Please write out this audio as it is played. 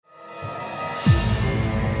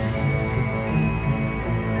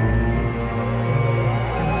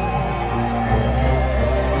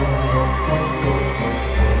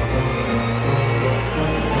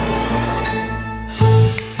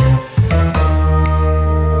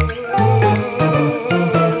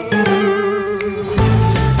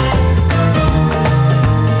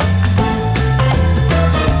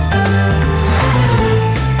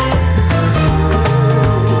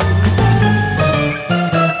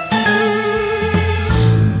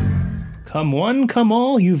Come one, come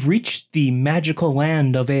all, you've reached the magical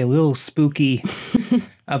land of a Lil Spooky,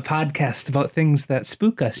 a podcast about things that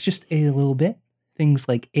spook us just a little bit. Things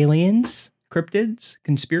like aliens, cryptids,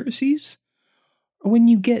 conspiracies, or when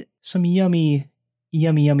you get some yummy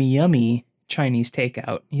Chinese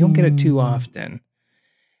takeout. You don't get it too often.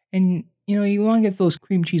 And, you want to get those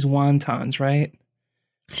cream cheese wontons, right?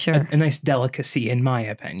 Sure. A nice delicacy, in my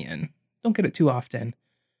opinion. Don't get it too often.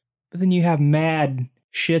 But then you have mad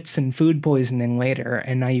shits and food poisoning later,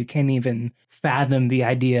 and now you can't even fathom the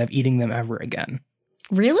idea of eating them ever again.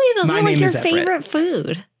 Really? Those are like your favorite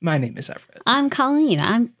food. My name is Everett. I'm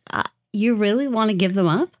Colleen. You really want to give them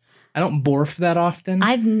up? I don't borf that often.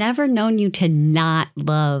 I've never known you to not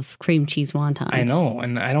love cream cheese wontons. I know,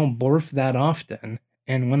 and I don't borf that often.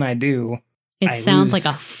 And when I do, it sounds like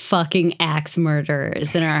a fucking axe murderer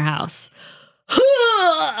is in our house.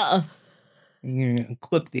 You're going to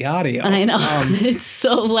clip the audio. I know. It's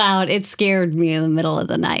so loud. It scared me in the middle of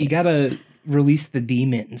the night. You got to release the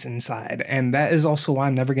demons inside. And that is also why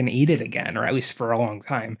I'm never going to eat it again, or at least for a long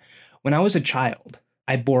time. When I was a child,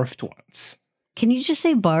 I barfed once. Can you just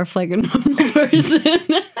say barf like a normal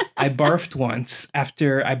person? I barfed once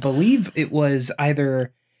after, I believe it was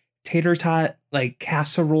either tater tot, like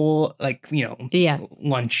casserole,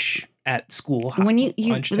 lunch at school. When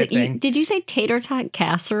lunch type thing. Did you say tater tot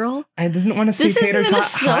casserole? I didn't want to say tater tot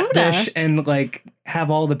hot dish and have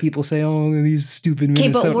all the people say, "Oh, these stupid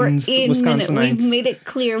Minnesotans, Wisconsinites." We've made it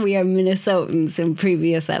clear we are Minnesotans in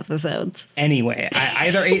previous episodes. Anyway, I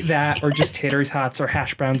either ate that or just tater tots or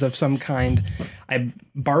hash browns of some kind. I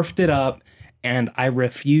barfed it up. And I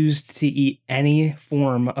refused to eat any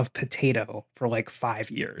form of potato for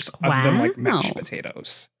 5 years, other than mashed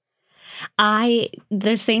potatoes.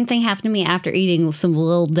 The same thing happened to me after eating some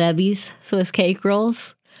Lil Debbie's Swiss cake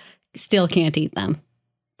rolls. Still can't eat them.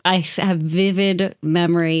 I have vivid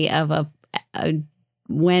memory of a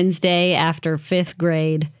Wednesday after 5th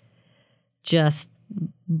grade, just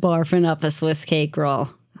barfing up a Swiss cake roll.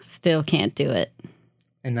 Still can't do it.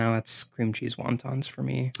 And now it's cream cheese wontons for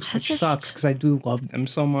me. Which just sucks because I do love them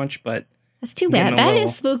so much, but that's too bad. That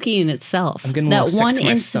is spooky in itself. I'm getting that one to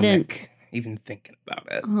my incident. Even thinking about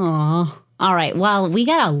it. Oh, all right. Well, we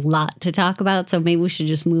got a lot to talk about, so maybe we should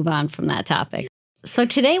just move on from that topic. So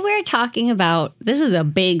today we're talking about, this is a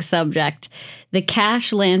big subject, the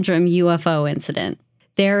Cash-Landrum UFO incident.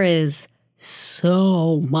 There is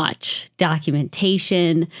so much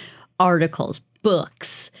documentation, articles,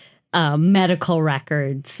 books, medical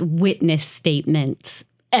records, witness statements,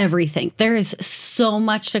 everything. There is so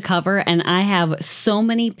much to cover, and I have so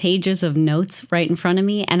many pages of notes right in front of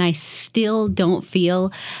me, and I still don't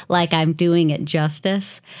feel like I'm doing it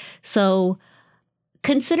justice. So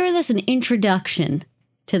consider this an introduction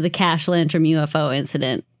to the Cash-Landrum UFO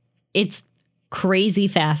incident. It's crazy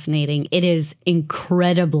fascinating. It is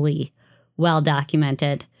incredibly well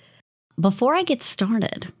documented. Before I get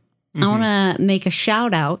started, I want to make a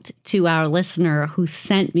shout out to our listener who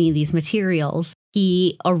sent me these materials.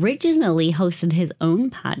 He originally hosted his own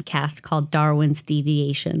podcast called Darwin's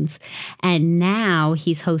Deviations, and now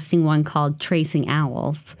he's hosting one called Tracing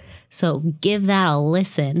Owls. So give that a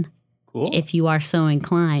listen. Cool. If you are so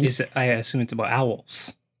inclined. I assume it's about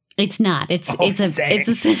owls. It's not. It's a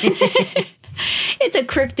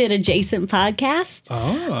cryptid adjacent podcast.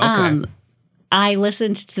 Oh, okay. I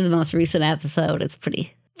listened to the most recent episode. It's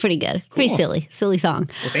pretty good. Cool. Pretty silly song.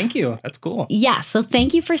 Well, thank you. That's cool. Yeah. So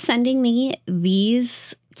thank you for sending me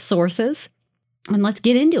these sources, and let's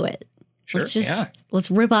get into it. Sure. Let's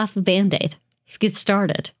rip off the Band-Aid. Let's get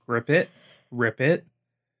started. Rip it,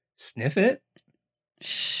 sniff it,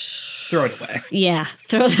 throw it away. Yeah.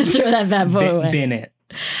 Throw that bad boy away. Bin it.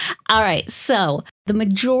 All right. So the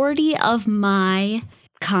majority of my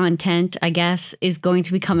content, I guess, is going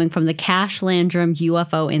to be coming from the Cash-Landrum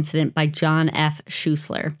UFO incident by John F.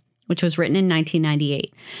 Schuessler, which was written in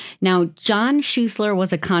 1998. Now, John Schuessler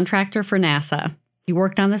was a contractor for NASA. He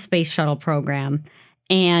worked on the space shuttle program,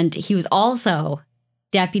 and he was also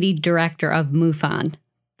deputy director of MUFON,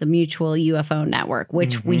 the Mutual UFO Network,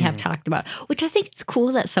 which we have talked about, which I think it's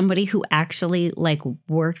cool that somebody who actually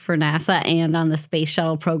worked for NASA and on the space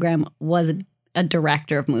shuttle program was a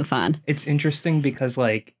director of MUFON. It's interesting because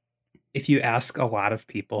if you ask a lot of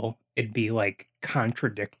people, it'd be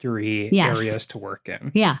contradictory areas to work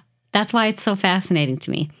in. Yeah. That's why it's so fascinating to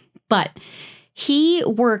me. But he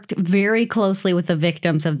worked very closely with the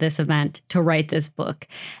victims of this event to write this book.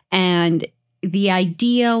 And the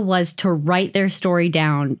idea was to write their story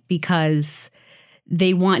down because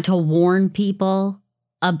they want to warn people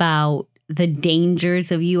about the dangers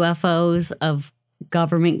of UFOs, of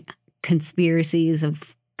government conspiracies,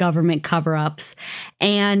 of government cover-ups,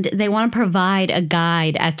 and they want to provide a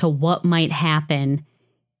guide as to what might happen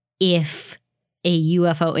if a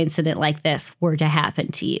UFO incident like this were to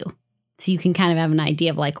happen to you. So you can kind of have an idea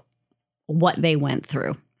of like what they went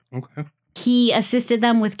through. Okay. He assisted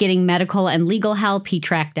them with getting medical and legal help. He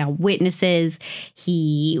tracked down witnesses.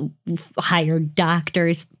 He hired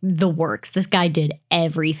doctors, the works. This guy did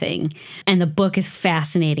everything. And the book is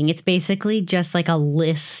fascinating. It's basically just like a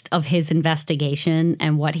list of his investigation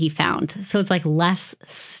and what he found. So it's like less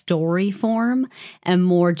story form and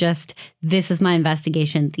more just, this is my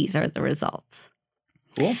investigation. These are the results.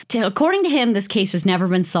 Cool. According to him, this case has never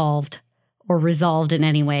been solved or resolved in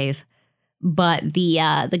any ways. But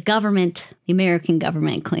the government, the American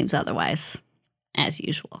government, claims otherwise, as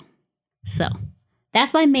usual. So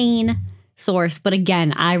that's my main source. But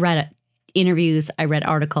again, I read interviews, I read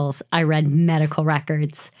articles, I read medical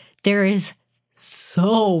records. There is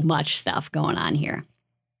so much stuff going on here.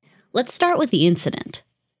 Let's start with the incident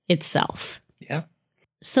itself. Yeah.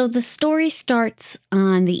 So the story starts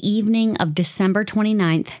on the evening of December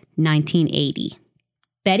 29th, 1980.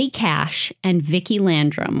 Betty Cash and Vicki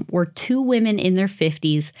Landrum were two women in their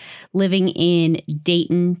 50s living in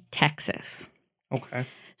Dayton, Texas. Okay.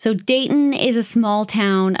 So Dayton is a small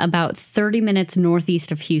town about 30 minutes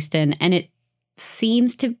northeast of Houston, and it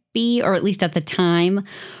seems to be, or at least at the time,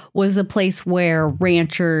 was a place where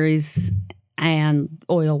ranchers and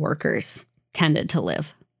oil workers tended to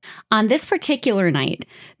live. On this particular night,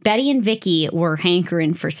 Betty and Vicki were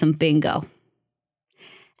hankering for some bingo.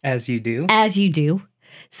 As you do. As you do.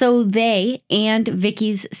 So they and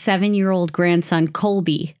Vicky's 7-year-old grandson,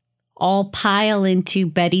 Colby, all pile into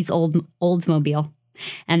Betty's Oldsmobile,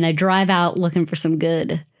 and they drive out looking for some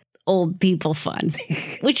good old people fun,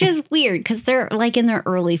 which is weird because they're like in their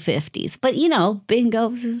early 50s. But, you know,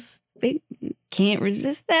 bingos is big. Can't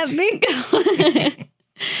resist that bingo.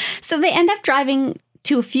 So they end up driving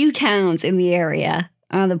to a few towns in the area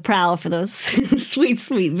on the prowl for those sweet,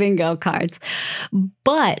 sweet bingo cards.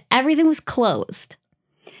 But everything was closed.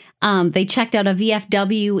 They checked out a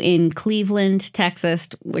VFW in Cleveland, Texas,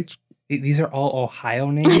 which... These are all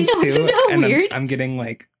Ohio names, I know, too. isn't that and weird? I'm getting,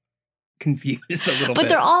 like, confused a little bit. But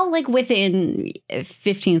they're all, like, within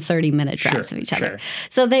 15, 30-minute drives of each other. Sure.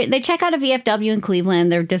 So they check out a VFW in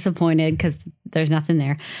Cleveland. They're disappointed because there's nothing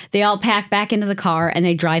there. They all pack back into the car, and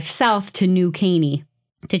they drive south to New Caney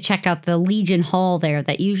to check out the Legion Hall there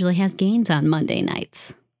that usually has games on Monday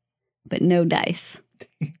nights. But no dice.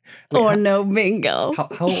 Or no bingo. How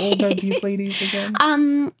old are these ladies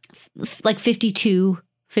again? Like 52,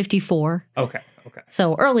 54. Okay.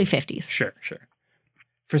 So early 50s. Sure.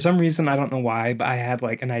 For some reason, I don't know why, but I had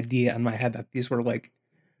like an idea in my head that these were like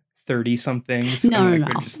 30-somethings.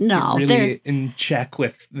 No. Really They're in check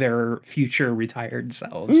with their future retired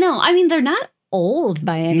selves. No, I mean, they're not old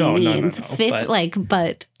by any means. No,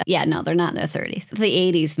 but yeah, no, they're not in their 30s.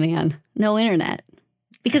 The 80s, man. No internet.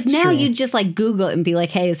 Because That's now true. you just like Google it and be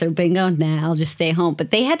like, hey, is there bingo? Nah, I'll just stay home.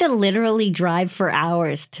 But they had to literally drive for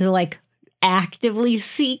hours to like actively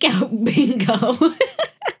seek out bingo and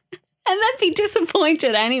then be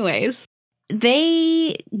disappointed anyways.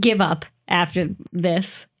 They give up after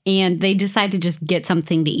this and they decide to just get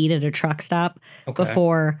something to eat at a truck stop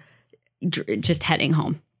before just heading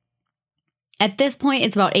home. At this point,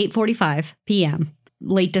 it's about 8:45 p.m.,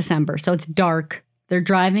 late December. So it's dark. They're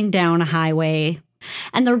driving down a highway.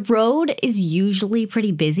 And the road is usually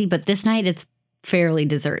pretty busy, but this night it's fairly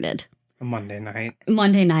deserted. A Monday night,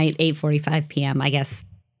 8:45 p.m., I guess.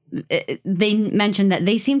 They mentioned that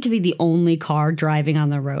they seem to be the only car driving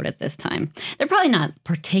on the road at this time. They're probably not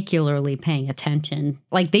particularly paying attention.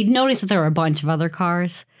 Like, they'd noticed that there were a bunch of other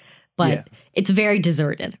cars, but It's very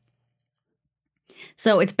deserted.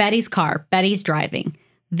 So it's Betty's car. Betty's driving.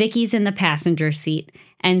 Vicky's in the passenger seat.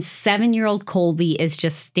 And 7-year-old Colby is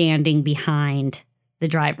just standing behind the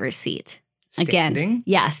driver's seat. Standing? Again,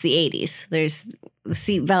 yes, the 80s. The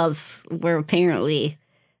seat belts were apparently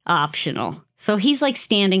optional. So he's like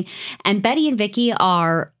standing, and Betty and Vicky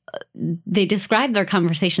they describe their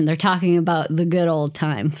conversation. They're talking about the good old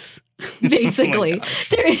times, basically.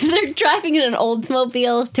 They're driving in an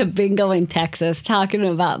Oldsmobile to bingo in Texas, talking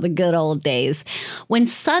about the good old days. When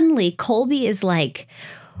suddenly Colby is like,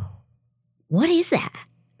 what is that?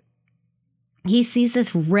 He sees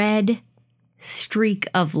this red streak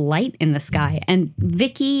of light in the sky, and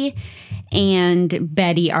Vicky and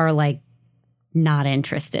Betty are like not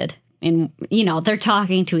interested. And, they're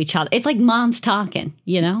talking to each other. It's like mom's talking,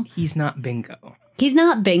 He's not bingo. He's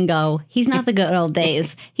not bingo. He's not the good old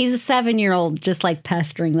days. He's a 7-year-old just like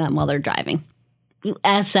pestering them while they're driving,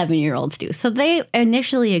 as 7-year-olds do. So they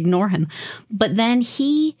initially ignore him. But then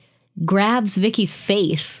he grabs Vicky's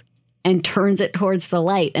face and turns it towards the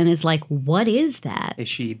light and is like, what is that? Is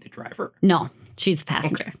she the driver? No, she's the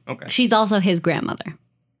passenger. Okay. She's also his grandmother.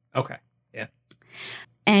 Okay. Yeah.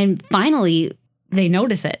 And finally, they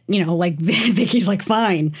notice it. Like Vicky's like,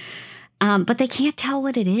 fine. But they can't tell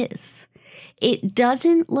what it is. It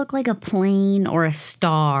doesn't look like a plane or a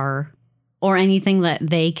star or anything that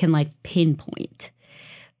they can like pinpoint.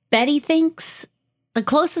 Betty thinks the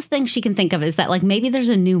closest thing she can think of is that like maybe there's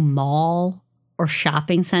a new mall or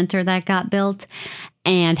shopping center that got built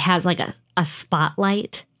and has like a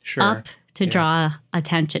spotlight up to draw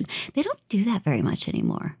attention. They don't do that very much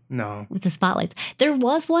anymore. No. With the spotlights. There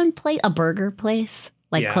was one place, a burger place,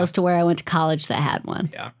 like close to where I went to college that had one.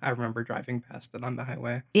 Yeah, I remember driving past it on the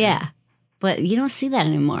highway. Yeah, but you don't see that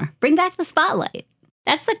anymore. Bring back the spotlight.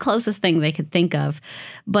 That's the closest thing they could think of.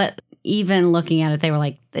 But even looking at it, they were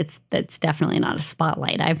like, that's definitely not a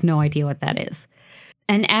spotlight. I have no idea what that is.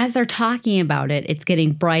 And as they're talking about it, it's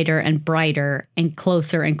getting brighter and brighter and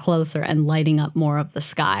closer and lighting up more of the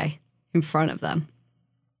sky in front of them.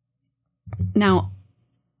 Now,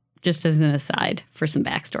 just as an aside for some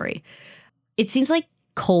backstory, it seems like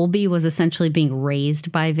Colby was essentially being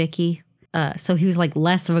raised by Vicky. So he was like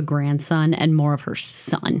less of a grandson and more of her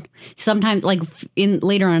son. Sometimes, like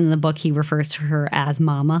later on in the book, he refers to her as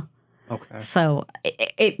Mama. Okay. So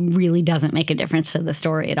it really doesn't make a difference to the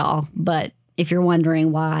story at all. But if you're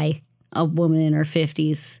wondering why a woman in her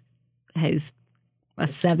 50s has a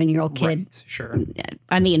 7-year-old kid, right, sure.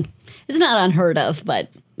 I mean, it's not unheard of, but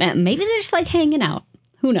maybe they're just like hanging out.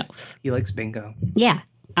 Who knows? He likes bingo. Yeah.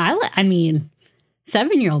 I mean,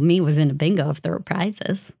 7-year-old me was into bingo if there were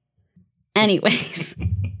prizes. Anyways,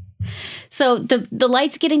 so the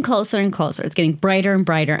light's getting closer and closer. It's getting brighter and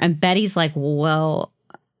brighter. And Betty's like, well,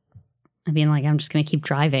 I mean, like, I'm just going to keep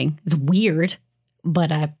driving. It's weird,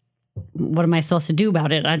 but what am I supposed to do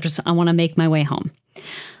about it? I want to make my way home.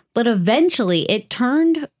 But eventually it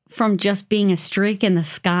turned from just being a streak in the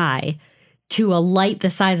sky to a light the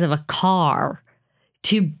size of a car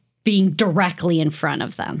to being directly in front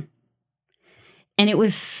of them. And it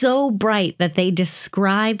was so bright that they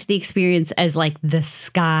described the experience as like the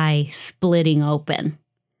sky splitting open.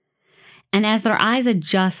 And as their eyes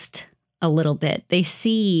adjust a little bit, they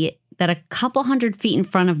see that a couple 100 feet in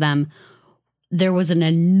front of them, there was an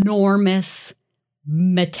enormous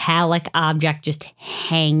metallic object just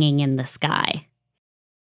hanging in the sky.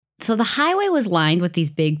 So the highway was lined with these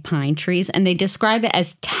big pine trees, and they describe it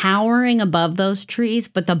as towering above those trees,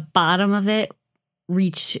 but the bottom of it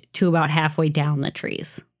reached to about halfway down the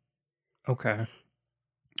trees. Okay.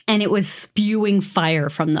 And it was spewing fire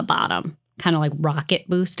from the bottom, kind of like rocket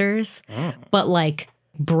boosters, but like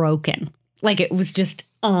broken. Like it was just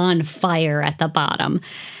on fire at the bottom.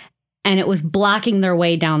 And it was blocking their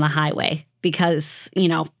way down the highway because,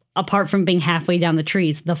 apart from being halfway down the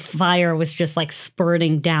trees, the fire was just like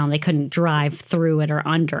spurting down. They couldn't drive through it or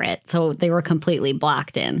under it. So they were completely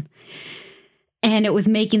blocked in. And it was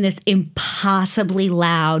making this impossibly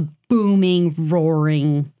loud, booming,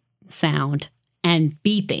 roaring sound and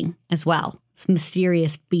beeping as well. This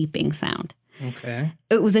mysterious beeping sound. Okay.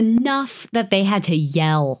 It was enough that they had to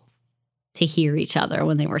yell to hear each other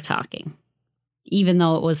when they were talking, even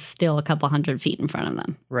though it was still a couple 100 feet in front of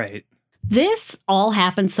them. Right. This all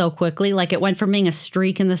happened so quickly. Like it went from being a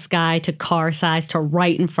streak in the sky to car size to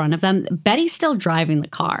right in front of them. Betty's still driving the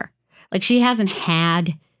car. Like she hasn't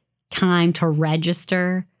had time to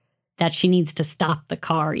register that she needs to stop the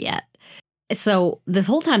car yet. So this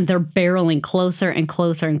whole time they're barreling closer and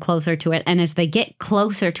closer and closer to it. And as they get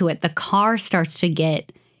closer to it, the car starts to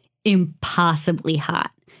get impossibly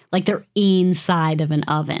hot. Like they're inside of an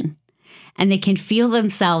oven. And they can feel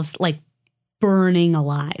themselves like burning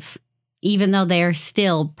alive, even though they are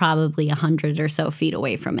still probably 100 or so feet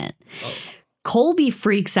away from it. Oh. Colby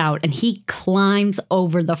freaks out and he climbs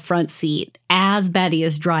over the front seat as Betty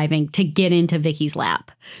is driving to get into Vicky's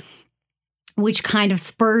lap, which kind of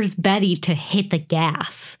spurs Betty to hit the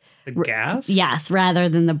gas. The gas? Yes, rather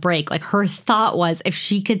than the brake. Like her thought was if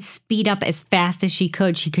she could speed up as fast as she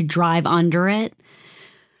could drive under it.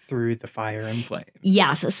 Through the fire and flames.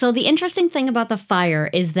 Yes. So the interesting thing about the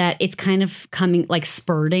fire is that it's kind of coming like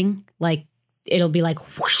spurting. Like it'll be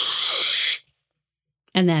like whoosh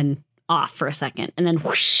and then off for a second, and then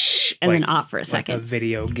whoosh, and then off for a second. Like a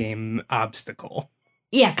video game obstacle.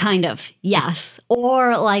 Yeah, kind of. Yes.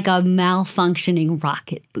 Or like a malfunctioning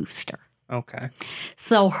rocket booster. Okay.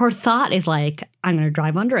 So her thought is like, I'm going to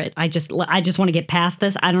drive under it. I just want to get past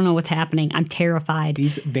this. I don't know what's happening. I'm terrified.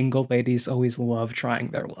 These bingo ladies always love trying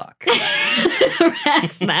their luck.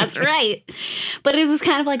 That's right. But it was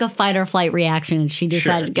kind of like a fight or flight reaction, and she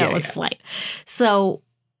decided to go with flight. So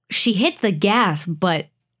she hits the gas, but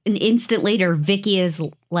an instant later, Vicky is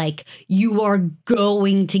like, you are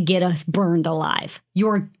going to get us burned alive.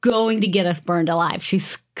 You're going to get us burned alive.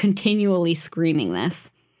 She's continually screaming this.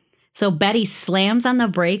 So Betty slams on the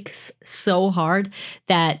brakes so hard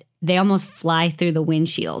that they almost fly through the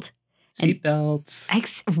windshield.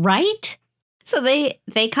 Seatbelts. Right? So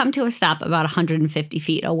they come to a stop about 150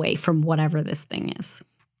 feet away from whatever this thing is.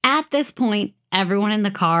 At this point, everyone in the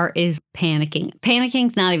car is panicking. Panicking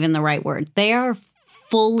is not even the right word. They are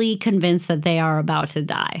fully convinced that they are about to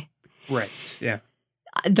die. Right, yeah.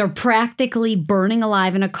 They're practically burning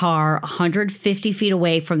alive in a car 150 feet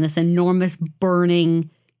away from this enormous burning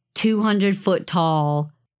 200-foot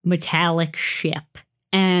tall metallic ship.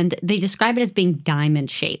 And they describe it as being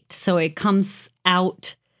diamond-shaped. So it comes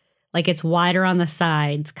out like it's wider on the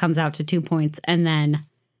sides, comes out to 2 points, and then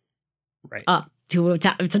up to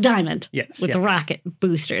it's a diamond. Yes, with the rocket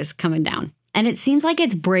boosters coming down. And it seems like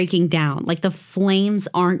it's breaking down. Like the flames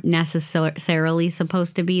aren't necessarily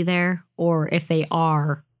supposed to be there. Or if they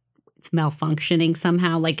are, it's malfunctioning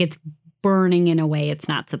somehow. Like it's burning in a way it's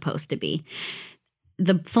not supposed to be.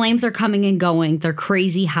 The flames are coming and going. They're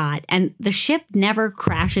crazy hot. And the ship never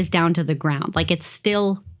crashes down to the ground. Like it's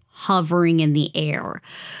still hovering in the air.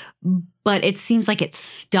 But it seems like it's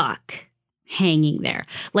stuck, hanging there.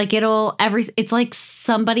 Like it's like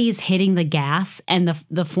somebody's hitting the gas and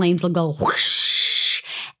the flames will go whoosh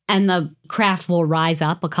and the craft will rise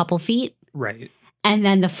up a couple feet. Right. And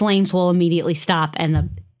then the flames will immediately stop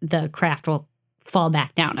and the craft will fall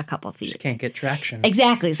back down a couple feet. Just can't get traction.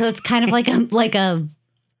 Exactly. So it's kind of like a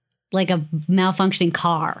malfunctioning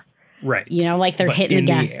car. Right. You know, like they're hitting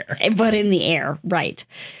the gas. But in the air. Right.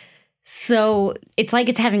 So it's like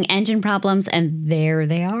it's having engine problems and there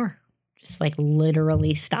they are. Just like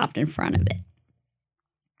literally stopped in front of it.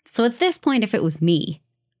 So at this point, if it was me,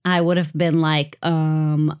 I would have been like,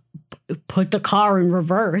 put the car in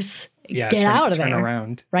reverse. Yeah, get out of there. Turn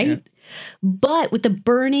around. Right? Yeah. But with the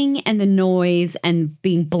burning and the noise and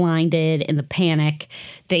being blinded and the panic,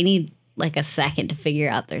 they need like a second to figure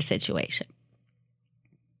out their situation.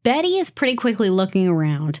 Betty is pretty quickly looking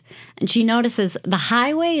around, and she notices the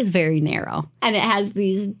highway is very narrow, and it has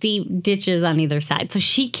these deep ditches on either side. So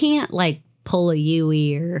she can't, like, pull a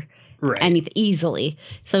U-ey or anything easily.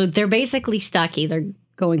 So they're basically stuck either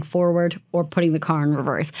going forward or putting the car in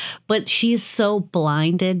reverse. But she's so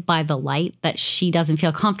blinded by the light that she doesn't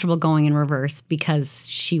feel comfortable going in reverse because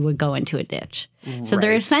she would go into a ditch. So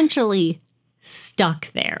they're essentially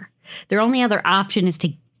stuck there. Their only other option is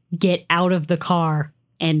to get out of the car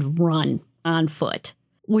and run on foot,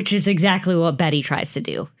 which is exactly what Betty tries to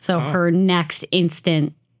do. So her next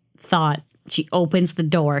instant thought, she opens the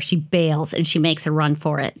door, she bails, and she makes a run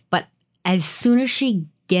for it. But as soon as she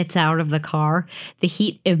gets out of the car, the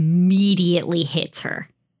heat immediately hits her,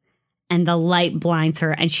 and the light blinds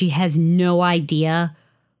her, and she has no idea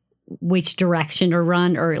which direction to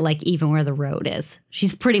run or like even where the road is.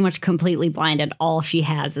 She's pretty much completely blinded. All she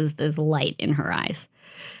has is this light in her eyes.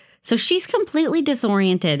 So she's completely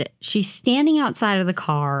disoriented. She's standing outside of the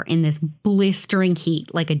car in this blistering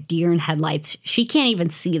heat, like a deer in headlights. She can't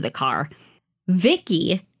even see the car.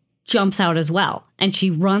 Vicky jumps out as well, and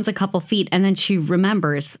she runs a couple feet, and then she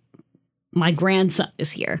remembers, my grandson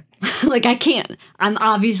is here. Like, I'm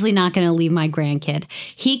obviously not going to leave my grandkid.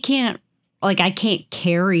 I can't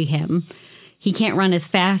carry him. He can't run as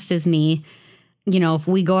fast as me. You know, if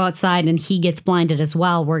we go outside and he gets blinded as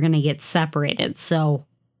well, we're going to get separated. So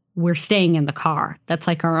we're staying in the car. That's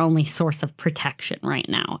like our only source of protection right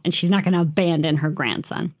now. And she's not going to abandon her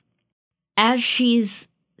grandson. As she's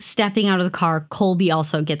stepping out of the car, Colby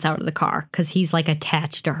also gets out of the car because he's like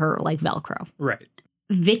attached to her like Velcro. Right.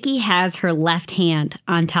 Vicky has her left hand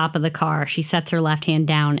on top of the car. She sets her left hand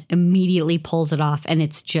down, immediately pulls it off, and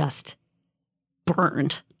it's just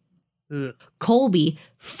burned. Ugh. Colby,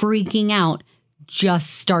 freaking out, just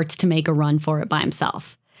starts to make a run for it by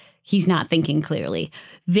himself. He's not thinking clearly.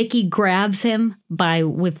 Vicky grabs him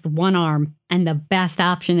with one arm, and the best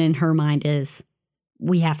option in her mind is,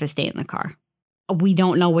 we have to stay in the car. We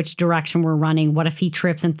don't know which direction we're running. What if he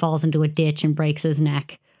trips and falls into a ditch and breaks his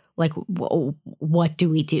neck? Like, what do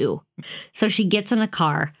we do? So she gets in the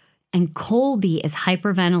car, and Colby is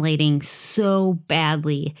hyperventilating so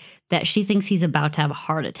badly that she thinks he's about to have a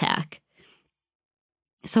heart attack.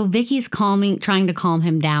 So Vicky's trying to calm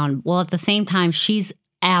him down. Well, at the same time, she's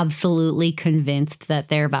absolutely convinced that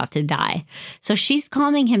they're about to die. So she's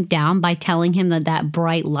calming him down by telling him that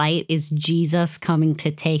bright light is Jesus coming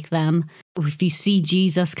to take them. If you see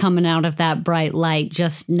Jesus coming out of that bright light,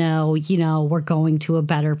 just know, we're going to a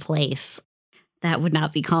better place. That would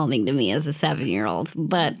not be calming to me as a 7-year-old,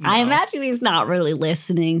 but No. I imagine he's not really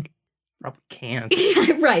listening. Probably can't.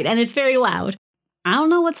 Right, and it's very loud. I don't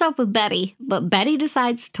know what's up with Betty, but Betty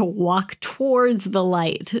decides to walk towards the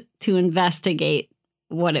light to investigate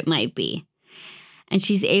what it might be. And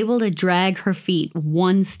she's able to drag her feet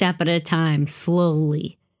one step at a time,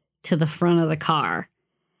 slowly, to the front of the car.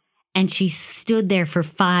 And she stood there for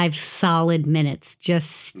 5 solid minutes,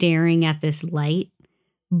 just staring at this light,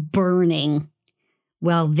 burning,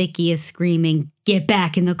 while Vicky is screaming, "Get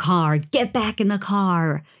back in the car! Get back in the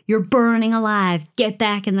car! You're burning alive! Get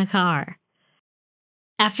back in the car!"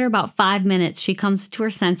 After about 5 minutes, she comes to her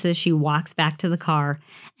senses. She walks back to the car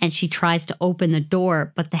and she tries to open the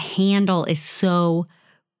door, but the handle is so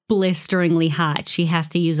blisteringly hot. She has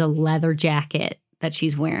to use a leather jacket that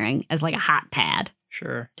she's wearing as like a hot pad.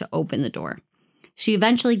 Sure. To open the door. She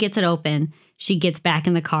eventually gets it open. She gets back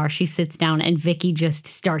in the car. She sits down and Vicky just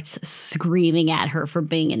starts screaming at her for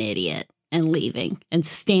being an idiot and leaving and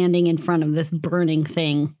standing in front of this burning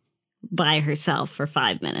thing by herself for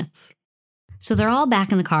 5 minutes. So they're all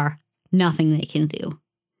back in the car, nothing they can do.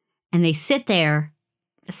 And they sit there,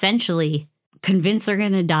 essentially convinced they're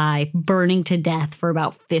going to die, burning to death for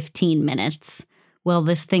about 15 minutes while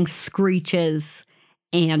this thing screeches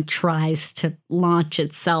and tries to launch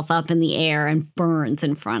itself up in the air and burns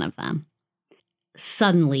in front of them.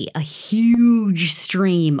 Suddenly, a huge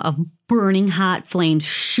stream of burning hot flames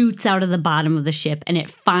shoots out of the bottom of the ship, and it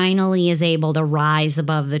finally is able to rise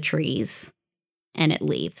above the trees. And it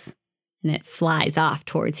leaves. And it flies off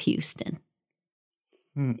towards Houston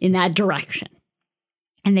in that direction.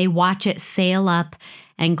 And they watch it sail up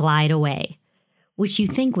and glide away, which you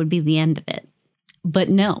think would be the end of it. But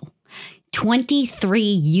no. 23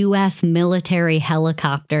 U.S. military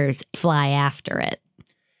helicopters fly after it.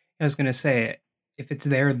 I was going to say, if it's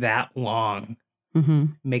there that long,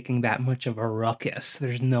 making that much of a ruckus,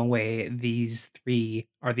 there's no way these 3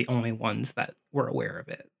 are the only ones that were aware of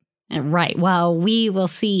it. Right. Well, we will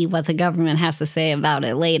see what the government has to say about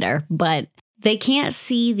it later, but they can't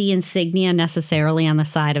see the insignia necessarily on the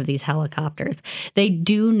side of these helicopters. They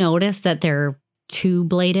do notice that they're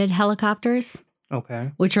 2-bladed helicopters.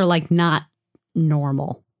 Okay. Which are like not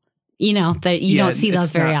normal. You know, that you don't see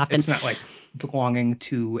those very often. It's not like belonging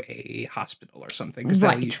to a hospital or something, because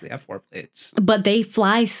they usually have 4 blades. But they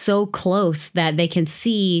fly so close that they can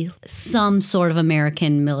see some sort of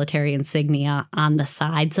American military insignia on the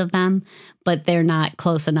sides of them, but they're not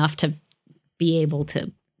close enough to be able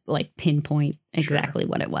to like pinpoint exactly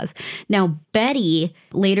what it was. Now, Betty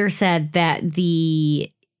later said that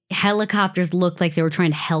the helicopters looked like they were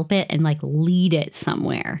trying to help it and like lead it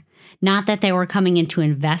somewhere. Not that they were coming in to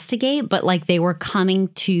investigate, but like they were coming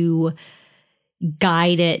to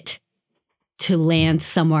guide it to land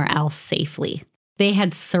somewhere else safely. They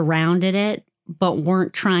had surrounded it, but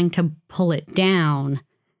weren't trying to pull it down.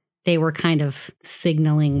 They were kind of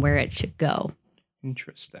signaling where it should go.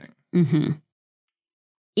 Interesting. Mm-hmm.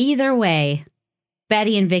 Either way,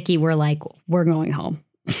 Betty and Vicky were like, we're going home.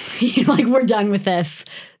 Like, we're done with this.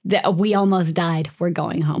 We almost died. We're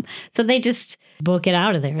going home. So they just book it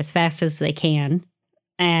out of there as fast as they can.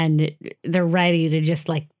 And they're ready to just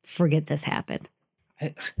like forget this happened.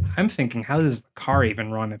 I'm thinking, how does the car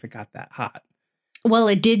even run if it got that hot? Well,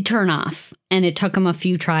 it did turn off and it took them a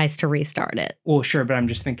few tries to restart it. Well, sure. But I'm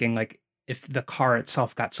just thinking, like, if the car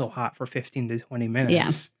itself got so hot for 15 to 20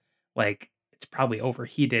 minutes, like, it's probably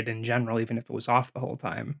overheated in general, even if it was off the whole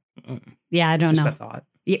time. Yeah, I don't know. Just a thought.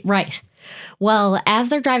 Yeah, right. Well, as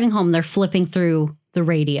they're driving home, they're flipping through the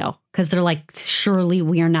radio because they're like, surely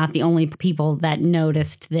we are not the only people that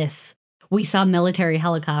noticed this. We saw military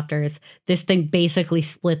helicopters. This thing basically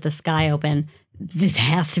split the sky open. This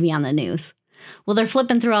has to be on the news. Well, they're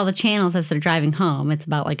flipping through all the channels as they're driving home. It's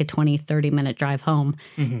about like a 20, 30-minute drive home.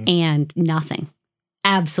 And nothing.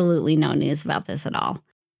 Absolutely no news about this at all.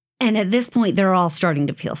 And at this point, they're all starting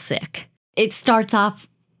to feel sick. It starts off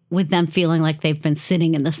with them feeling like they've been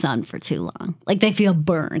sitting in the sun for too long. Like they feel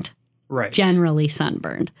burned. Right. Generally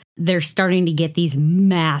sunburned. They're starting to get these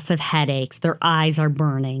massive headaches. Their eyes are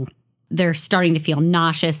burning. They're starting to feel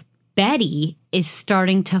nauseous. Betty is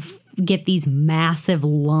starting to get these massive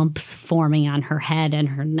lumps forming on her head and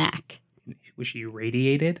her neck. Was she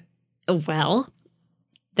radiated? Well,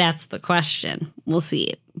 that's the question. We'll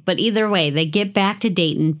see. But either way, they get back to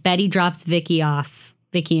Dayton. Betty drops Vicky off,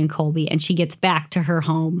 Vicky and Colby, and she gets back to her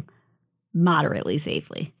home moderately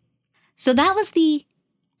safely. So that was the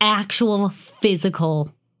actual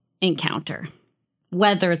physical encounter.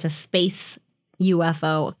 Whether it's a space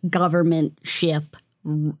UFO, government ship,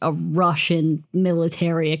 a Russian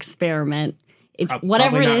military experiment, It's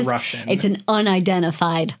whatever it not is. Russian. It's an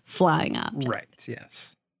unidentified flying object. Right,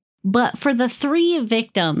 yes. But for the 3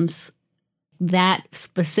 victims, that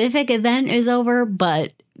specific event is over,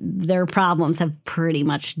 but their problems have pretty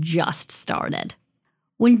much just started.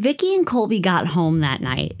 When Vicky and Colby got home that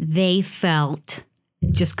night, they felt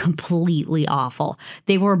just completely awful.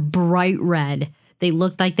 They were bright red. They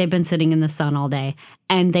looked like they'd been sitting in the sun all day,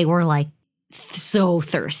 and they were like so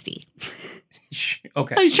thirsty.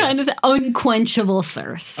 Okay. I was trying to say unquenchable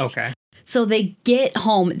thirst. Okay. So they get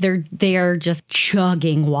home, they're just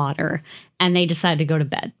chugging water, and they decide to go to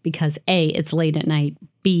bed because A, it's late at night,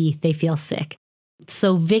 B, they feel sick.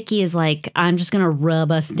 So Vicky is like, I'm just gonna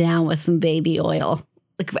rub us down with some baby oil.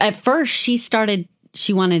 Like at first she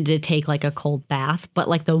wanted to take like a cold bath, but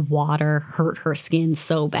like the water hurt her skin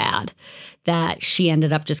so bad that she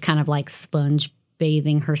ended up just kind of like sponge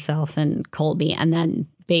bathing herself and Colby, and then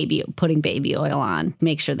putting baby oil on,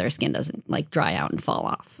 make sure their skin doesn't like dry out and fall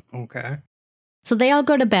off. Okay. So they all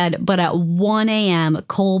go to bed, but at 1 a.m.,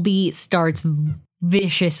 Colby starts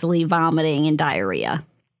viciously vomiting and diarrhea.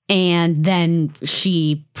 And then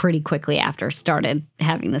she pretty quickly after started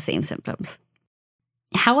having the same symptoms.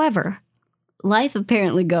 However, life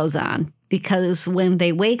apparently goes on because when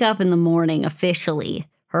they wake up in the morning officially,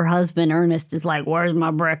 her husband, Ernest, is like, where's my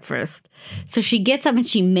breakfast? So she gets up and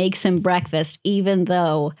she makes him breakfast, even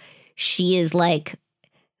though she is like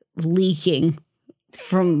leaking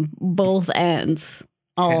from both ends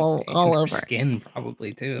all over. Skin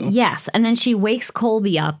probably too. Yes. And then she wakes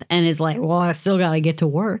Colby up and is like, well, I still got to get to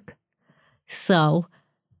work. So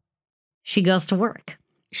she goes to work.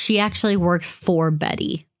 She actually works for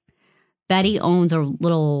Betty. Betty owns a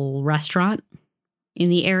little restaurant in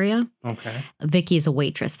the area. Okay. Vicky's a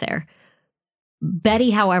waitress there.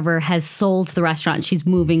 Betty, however, has sold the restaurant. She's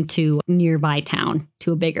moving to a nearby town,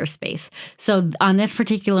 to a bigger space. So on this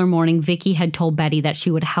particular morning, Vicky had told Betty that she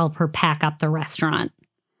would help her pack up the restaurant.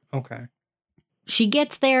 Okay. She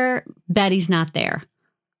gets there. Betty's not there.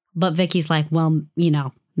 But Vicky's like, well,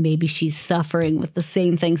 maybe she's suffering with the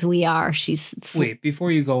same things we are. Wait,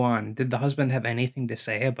 before you go on, did the husband have anything to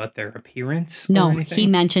say about their appearance? No, he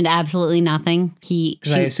mentioned absolutely nothing.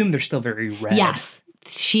 Because I assume they're still very red. Yes.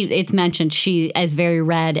 It's mentioned she is very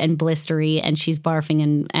red and blistery, and she's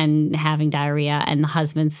barfing and having diarrhea, and the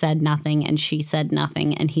husband said nothing and she said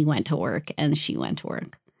nothing, and he went to work and she went to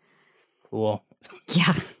work. Cool.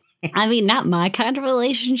 Yeah. I mean, not my kind of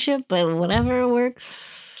relationship, but whatever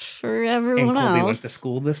works for everyone else. And Colby went to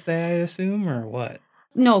school this day, I assume, or what?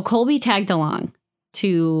 No, Colby tagged along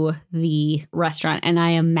to the restaurant, and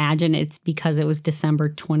I imagine it's because it was December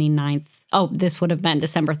 29th. Oh, this would have been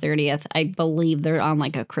December 30th. I believe they're on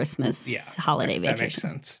like a Christmas holiday vacation. That makes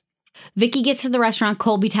sense. Vicky gets to the restaurant.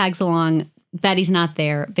 Colby tags along. Betty's not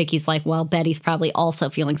there. Vicky's like, well, Betty's probably also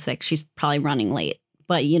feeling sick. She's probably running late.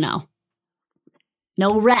 But,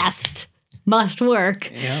 no rest. Must work.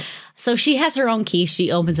 Yep. So she has her own key.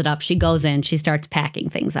 She opens it up. She goes in. She starts packing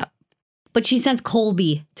things up. But she sends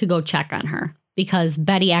Colby to go check on her because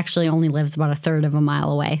Betty actually only lives about a third of a mile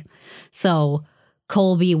away. So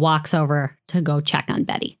Colby walks over to go check on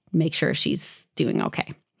Betty, make sure she's doing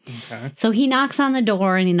okay. Okay. So he knocks on the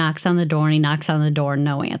door and he knocks on the door and he knocks on the door,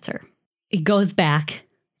 no answer. He goes back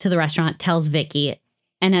to the restaurant, tells Vicky,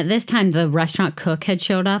 and at this time the restaurant cook had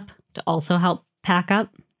showed up to also help pack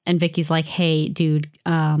up. And Vicky's like, hey, dude,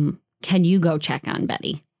 can you go check on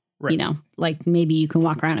Betty? Right. Like maybe you can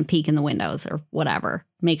walk around and peek in the windows or whatever,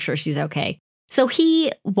 make sure she's okay. So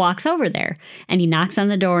he walks over there and he knocks on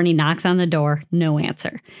the door and he knocks on the door, no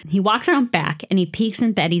answer. He walks around back and he peeks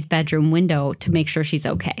in Betty's bedroom window to make sure she's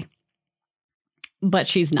okay. But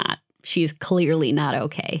she's not. She's clearly not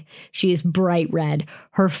okay. She is bright red.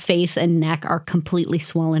 Her face and neck are completely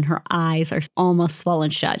swollen. Her eyes are almost swollen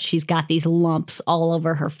shut. She's got these lumps all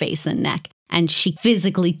over her face and neck, and she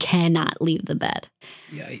physically cannot leave the bed.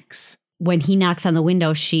 Yikes. When he knocks on the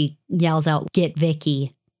window, she yells out, "Get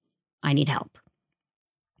Vicky. I need help."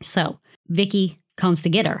 So Vicky comes to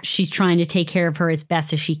get her. She's trying to take care of her as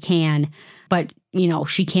best as she can, but,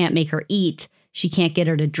 she can't make her eat. She can't get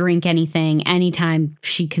her to drink anything. Anytime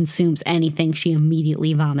she consumes anything, she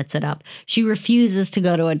immediately vomits it up. She refuses to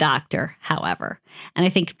go to a doctor, however. And I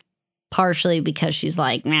think partially because she's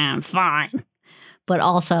like, nah, I'm fine. But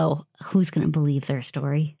also, who's going to believe their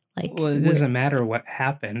story? Well, it doesn't matter what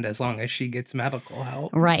happened as long as she gets medical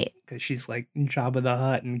help. Right. Because she's like Jabba the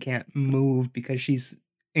Hutt and can't move because she's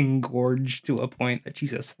engorged to a point that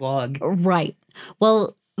she's a slug. Right.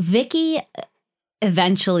 Well, Vicky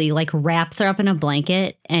eventually wraps her up in a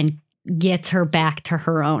blanket and gets her back to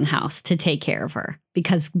her own house to take care of her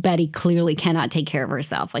because Betty clearly cannot take care of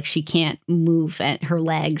herself. She can't move her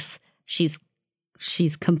legs. She's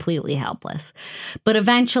She's completely helpless. But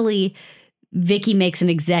eventually, Vicky makes an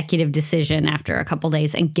executive decision after a couple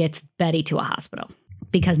days and gets Betty to a hospital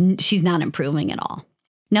because she's not improving at all.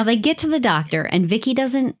 Now, they get to the doctor, and Vicky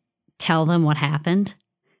doesn't tell them what happened.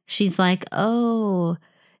 She's like, oh,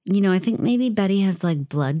 I think maybe Betty has like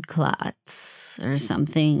blood clots or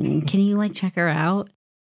something. Can you like check her out?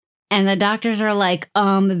 And the doctors are like,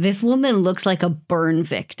 this woman looks like a burn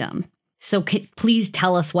victim. So please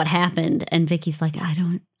tell us what happened. And Vicky's like, I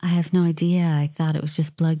have no idea. I thought it was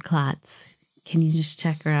just blood clots. Can you just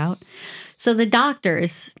check her out? So the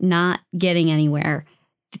doctors, not getting anywhere,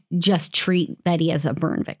 just treat Betty as a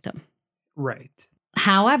burn victim. Right.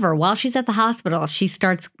 However, while she's at the hospital, she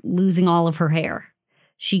starts losing all of her hair.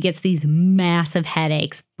 She gets these massive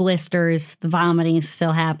headaches, blisters, the vomiting is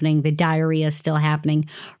still happening, the diarrhea is still happening.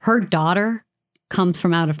 Her daughter comes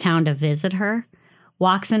from out of town to visit her,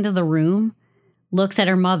 walks into the room, looks at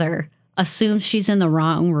her mother, assumes she's in the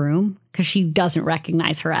wrong room because she doesn't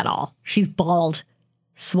recognize her at all. She's bald,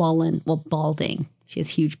 swollen, balding. She has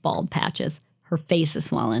huge bald patches. Her face is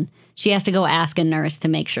swollen. She has to go ask a nurse to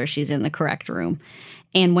make sure she's in the correct room.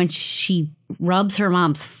 And when she rubs her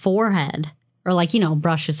mom's forehead, or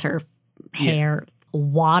brushes her hair,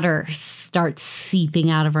 water starts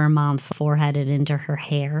seeping out of her mom's forehead and into her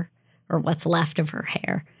hair, or what's left of her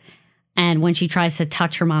hair. And when she tries to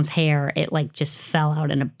touch her mom's hair, it just fell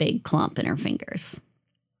out in a big clump in her fingers.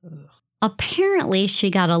 Ugh. Apparently,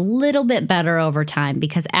 she got a little bit better over time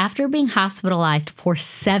because after being hospitalized for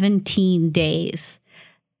 17 days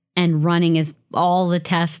and running all the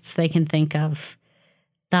tests they can think of,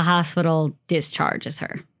 the hospital discharges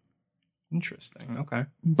her. Interesting. Okay.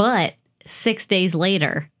 But 6 days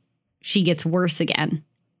later, she gets worse again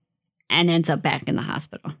and ends up back in the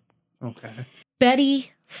hospital. Okay.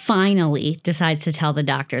 Betty finally decides to tell the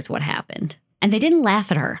doctors what happened. And they didn't laugh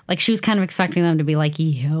at her. She was kind of expecting them to be like,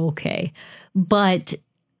 yeah, okay. But,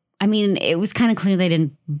 it was kind of clear they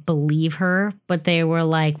didn't believe her. But they were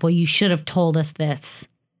like, well, you should have told us this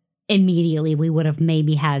immediately. We would have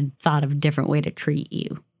maybe thought of a different way to treat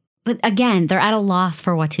you. But again, they're at a loss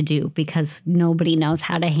for what to do because nobody knows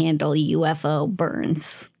how to handle UFO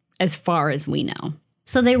burns as far as we know.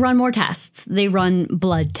 So they run more tests. They run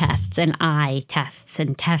blood tests and eye tests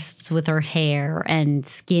and tests with her hair and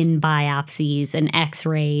skin biopsies and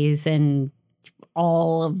x-rays and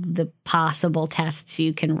all of the possible tests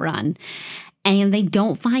you can run. And they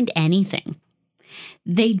don't find anything.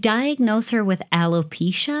 They diagnose her with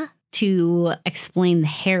alopecia to explain the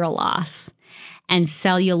hair loss, and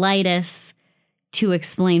cellulitis to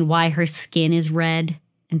explain why her skin is red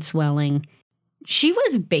and swelling. She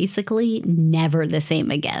was basically never the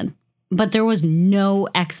same again, but there was no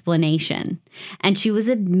explanation. And she was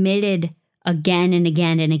admitted again and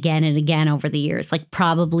again and again and again over the years,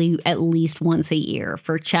 probably at least once a year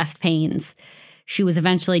for chest pains. She was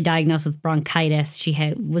eventually diagnosed with bronchitis.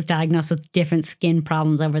 She was diagnosed with different skin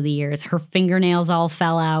problems over the years. Her fingernails all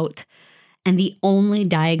fell out. And the only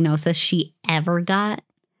diagnosis she ever got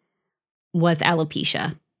was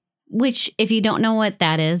alopecia, which, if you don't know what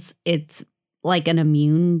that is, it's like an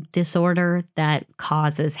immune disorder that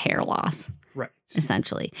causes hair loss. Right.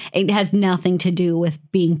 Essentially. It has nothing to do with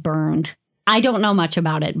being burned. I don't know much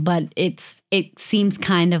about it, but it seems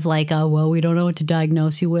kind of like, we don't know what to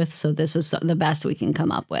diagnose you with, so this is the best we can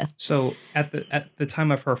come up with. So at the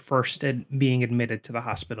time of her first being admitted to the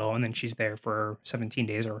hospital, and then she's there for 17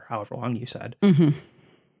 days or however long you said,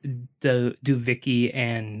 do Vicky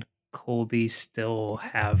and Colby still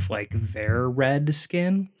have their red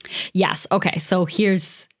skin? Yes. Okay. So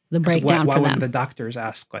here's the breakdown why for them. wouldn't the doctors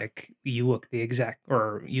ask you look the exact,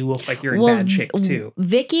 or you look like you're in bad shape too?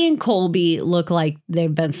 Vicky and Colby look like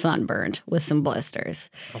they've been sunburned with some blisters.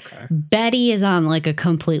 Okay. Betty is on a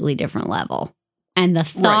completely different level. And the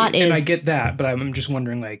thought is, and I get that, but I'm just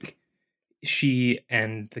wondering she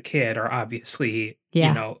and the kid are obviously,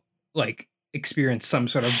 experience some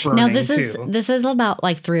sort of burning now too. This is about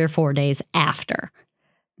 3 or 4 days after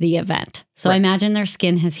the event. So I imagine their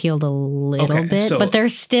skin has healed a little bit, but they're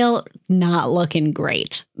still not looking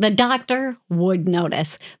great. The doctor would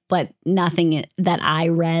notice, but nothing that I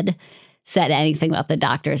read said anything about the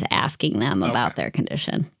doctors asking them about their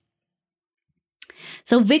condition.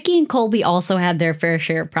 So Vicky and Colby also had their fair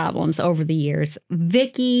share of problems over the years.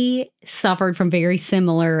 Vicky suffered from very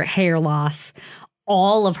similar hair loss.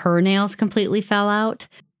 All of her nails completely fell out.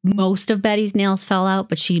 Most of Betty's nails fell out,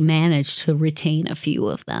 but she managed to retain a few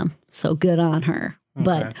of them. So good on her. Okay.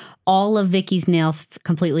 But all of Vicky's nails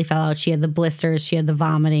completely fell out. She had the blisters. She had the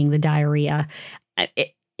vomiting, the diarrhea.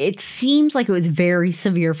 It seems like it was very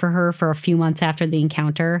severe for her for a few months after the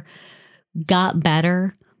encounter. Got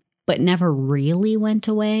better, but never really went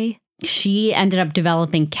away. She ended up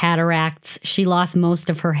developing cataracts. She lost most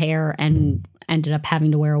of her hair and ended up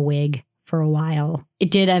having to wear a wig for a while. It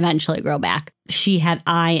did eventually grow back. She had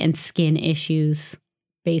eye and skin issues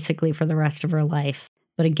basically for the rest of her life.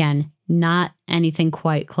 But again, not anything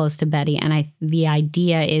quite close to Betty. And the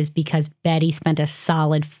idea is because Betty spent a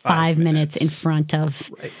solid 5 minutes in front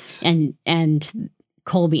of, and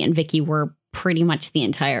Colby and Vicky were pretty much the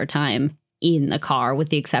entire time in the car, with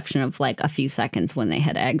the exception of like a few seconds when they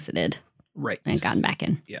had exited. Right. And gotten back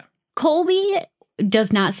in. Yeah. Colby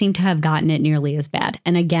does not seem to have gotten it nearly as bad.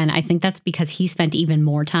 And again, I think that's because he spent even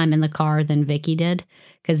more time in the car than Vicky did,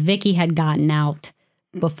 because Vicky had gotten out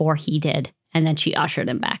before he did. And then she ushered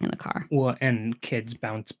him back in the car. Well, and kids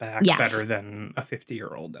bounce back better than a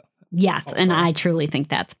 50-year-old. Yes, also. And I truly think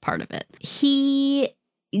that's part of it. He,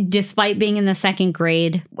 despite being in the second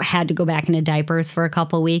grade, had to go back into diapers for a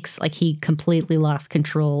couple of weeks. Like, he completely lost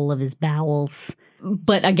control of his bowels.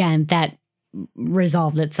 But again, that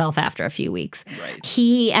resolved itself after a few weeks. Right.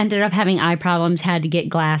 He ended up having eye problems, had to get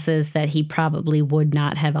glasses that he probably would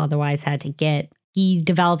not have otherwise had to get. He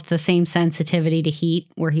developed the same sensitivity to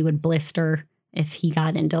heat where he would blister if he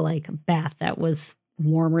got into like a bath that was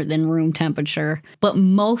warmer than room temperature. But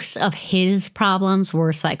most of his problems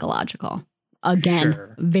were psychological. Again,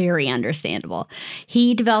 very understandable.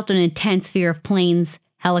 He developed an intense fear of planes,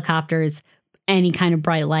 helicopters, any kind of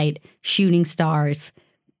bright light, shooting stars.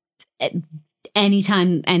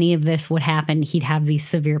 Anytime any of this would happen, he'd have these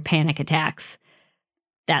severe panic attacks.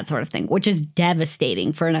 That sort of thing, which is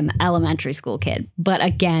devastating for an elementary school kid. But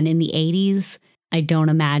again, in the 80s, I don't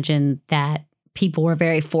imagine that people were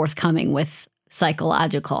very forthcoming with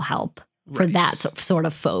psychological help for that sort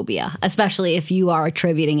of phobia, especially if you are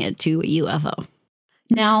attributing it to a UFO.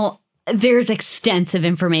 Now, there's extensive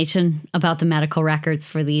information about the medical records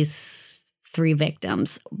for these 3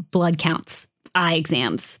 victims: blood counts, eye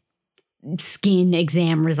exams, skin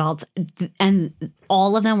exam results, and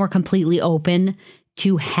all of them were completely open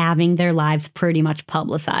to having their lives pretty much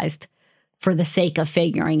publicized for the sake of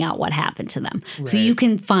figuring out what happened to them. Right. So you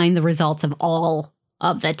can find the results of all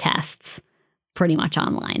of the tests pretty much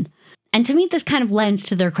online. And to me, this kind of lends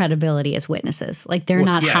to their credibility as witnesses. Like, they're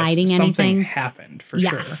not hiding anything. Something happened, for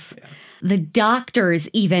sure. Yeah. The doctors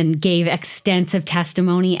even gave extensive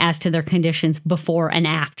testimony as to their conditions before and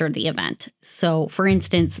after the event. So, for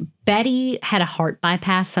instance, Betty had a heart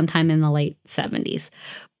bypass sometime in the late 70s.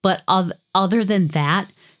 But other than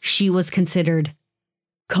that, she was considered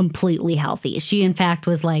completely healthy. She, in fact,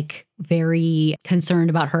 was like very concerned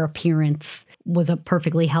about her appearance, was a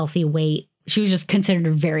perfectly healthy weight. She was just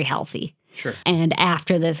considered very healthy. Sure. And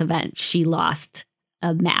after this event, she lost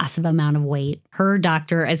a massive amount of weight. Her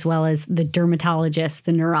doctor, as well as the dermatologist,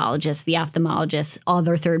 the neurologist, the ophthalmologist,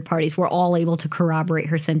 other third parties, were all able to corroborate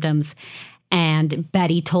her symptoms. And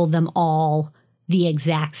Betty told them all the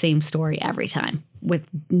exact same story every time, with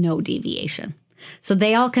no deviation. So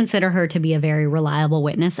they all consider her to be a very reliable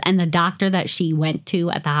witness. And the doctor that she went to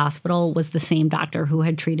at the hospital was the same doctor who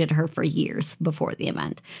had treated her for years before the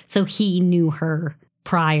event. So he knew her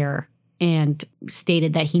prior and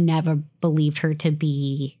stated that he never believed her to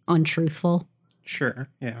be untruthful. Sure,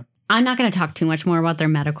 yeah. I'm not going to talk too much more about their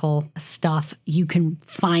medical stuff. You can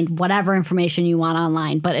find whatever information you want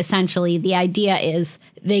online. But essentially, the idea is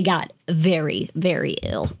they got very, very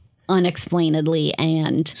ill unexplainedly.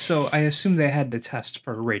 And so I assume they had to test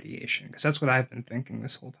for radiation, because that's what I've been thinking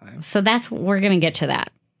this whole time. So we're going to get to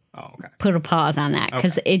that. Oh, okay. Put a pause on that,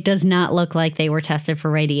 because it does not look like they were tested for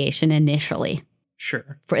radiation initially.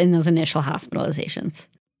 Sure. In those initial hospitalizations.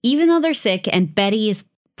 Even though they're sick, and Betty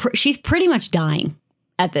she's pretty much dying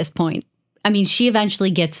at this point. I mean, she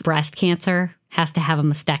eventually gets breast cancer, has to have a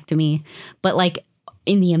mastectomy, but like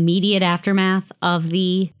in the immediate aftermath of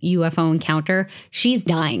the UFO encounter, she's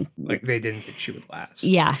dying. Like, they didn't think she would last.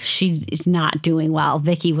 Yeah, she is not doing well.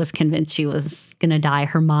 Vicky was convinced she was going to die.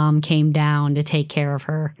 Her mom came down to take care of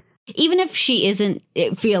her. Even if she isn't,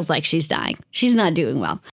 it feels like she's dying. She's not doing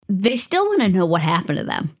well. They still want to know what happened to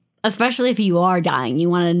them, especially if you are dying. You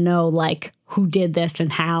want to know, like, who did this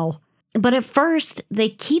and how. But at first, they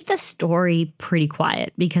keep the story pretty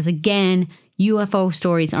quiet because, again, UFO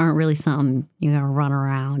stories aren't really something you're going to run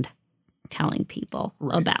around telling people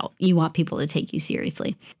about. You want people to take you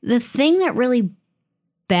seriously. The thing that really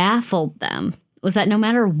baffled them was that no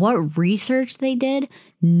matter what research they did,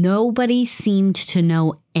 nobody seemed to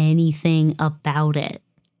know anything about it.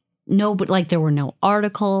 Nobody, like, there were no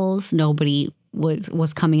articles. Nobody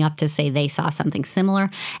was coming up to say they saw something similar.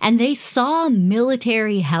 And they saw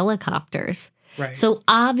military helicopters. Right. So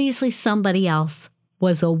obviously somebody else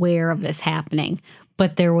was aware of this happening,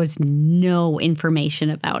 but there was no information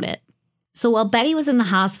about it. So while Betty was in the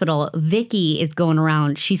hospital, Vicky is going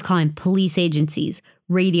around. She's calling police agencies,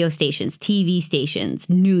 radio stations, TV stations,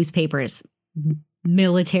 newspapers,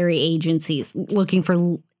 military agencies, looking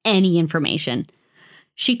for any information.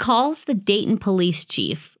 She calls the Dayton police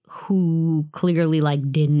chief, who clearly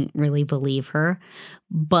didn't really believe her,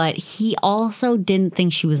 but he also didn't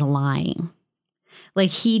think she was lying.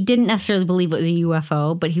 He didn't necessarily believe it was a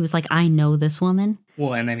UFO, but he was like, I know this woman.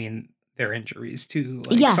 Well, and I mean, their injuries too.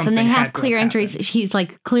 Yes, and they have clear injuries. He's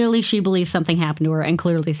like, clearly she believes something happened to her, and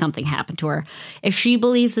clearly something happened to her. If she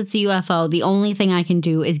believes it's a UFO, the only thing I can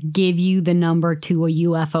do is give you the number to a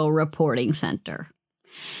UFO reporting center.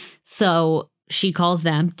 So she calls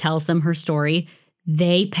them, tells them her story.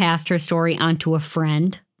 They passed her story on to a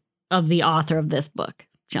friend of the author of this book,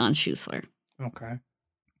 John Schuessler. Okay.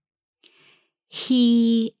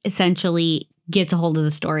 He essentially gets a hold of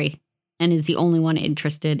the story and is the only one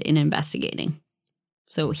interested in investigating.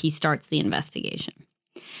 So he starts the investigation.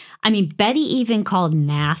 I mean, Betty even called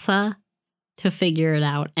NASA to figure it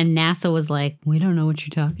out, and NASA was like, we don't know what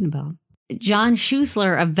you're talking about. John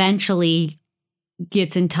Schuessler eventually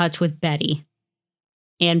gets in touch with Betty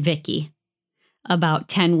and Vicky about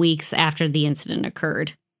 10 weeks after the incident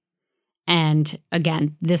occurred. And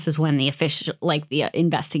again, this is when the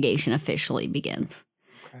investigation officially begins.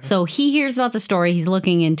 Okay. So he hears about the story, he's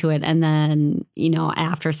looking into it, and then,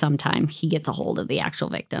 after some time, he gets a hold of the actual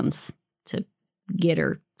victims to get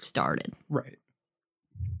her started. Right.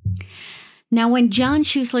 Now, when John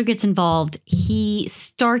Schuessler gets involved, he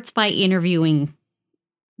starts by interviewing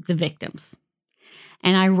the victims.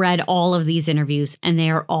 And I read all of these interviews, and they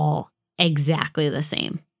are all exactly the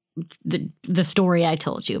same. The story I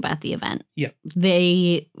told you about the event. Yep.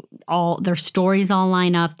 Their stories all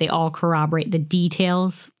line up. They all corroborate. The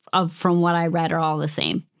details from what I read are all the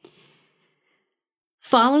same.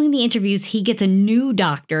 Following the interviews, he gets a new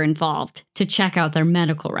doctor involved to check out their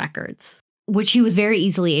medical records, which he was very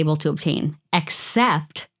easily able to obtain,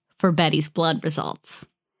 except for Betty's blood results.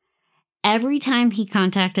 Every time he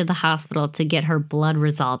contacted the hospital to get her blood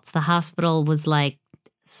results, the hospital was like,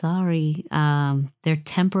 sorry, they're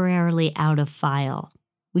temporarily out of file.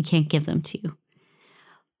 We can't give them to you.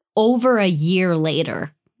 Over a year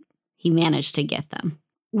later, he managed to get them,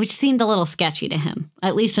 which seemed a little sketchy to him,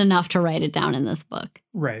 at least enough to write it down in this book.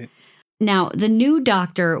 Right. Now, the new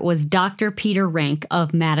doctor was Dr. Peter Rank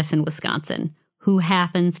of Madison, Wisconsin, who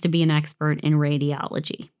happens to be an expert in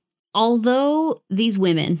radiology. Although these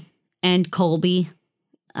women and Colby,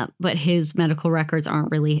 but his medical records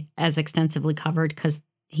aren't really as extensively covered because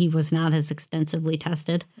he was not as extensively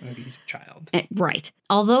tested. He's a child. Right.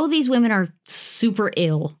 Although these women are super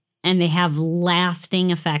ill and they have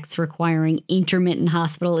lasting effects requiring intermittent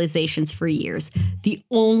hospitalizations for years, the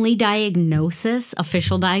only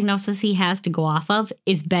official diagnosis he has to go off of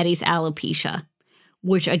is Betty's alopecia,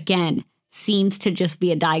 which again seems to just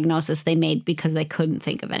be a diagnosis they made because they couldn't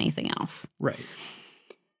think of anything else. Right.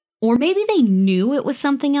 Or maybe they knew it was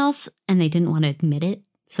something else and they didn't want to admit it.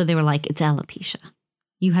 So they were like, it's alopecia.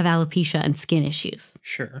 You have alopecia and skin issues.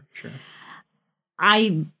 Sure.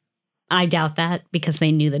 I doubt that because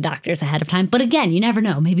they knew the doctors ahead of time. But again, you never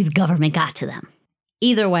know. Maybe the government got to them.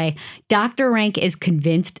 Either way, Dr. Rank is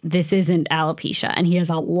convinced this isn't alopecia, and he has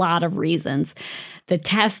a lot of reasons. The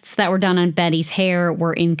tests that were done on Betty's hair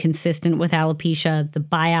were inconsistent with alopecia. The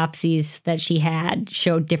biopsies that she had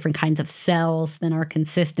showed different kinds of cells than are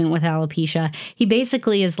consistent with alopecia. He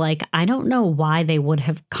basically is like, I don't know why they would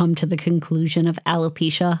have come to the conclusion of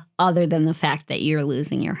alopecia other than the fact that you're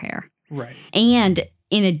losing your hair. Right. And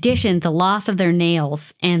in addition, the loss of their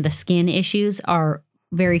nails and the skin issues are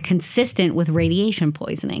very consistent with radiation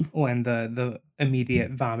poisoning. Oh, and the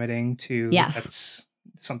immediate vomiting too. Yes. That's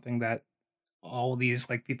something that all these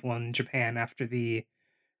people in Japan after the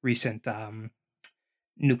recent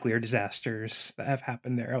nuclear disasters that have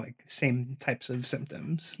happened there, same types of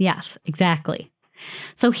symptoms. Yes, exactly.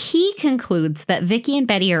 So he concludes that Vicky and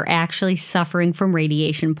Betty are actually suffering from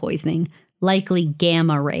radiation poisoning, likely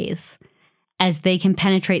gamma rays, as they can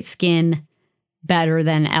penetrate skin better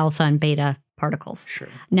than alpha and beta particles. Sure.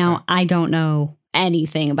 Now, okay. I don't know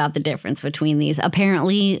anything about the difference between these.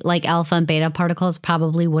 Apparently, alpha and beta particles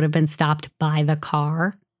probably would have been stopped by the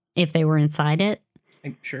car if they were inside it.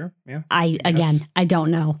 Sure, yeah. I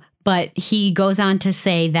don't know. But he goes on to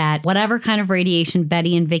say that whatever kind of radiation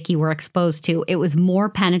Betty and Vicky were exposed to, it was more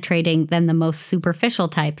penetrating than the most superficial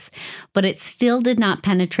types, but it still did not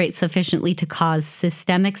penetrate sufficiently to cause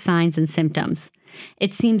systemic signs and symptoms.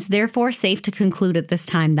 It seems therefore safe to conclude at this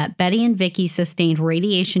time that Betty and Vicky sustained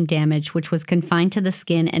radiation damage which was confined to the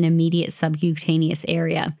skin and immediate subcutaneous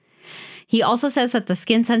area. He also says that the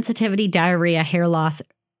skin sensitivity, diarrhea, hair loss,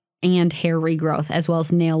 and hair regrowth, as well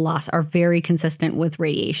as nail loss, are very consistent with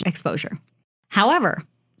radiation exposure. However,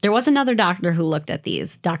 there was another doctor who looked at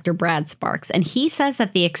these, Dr. Brad Sparks, and he says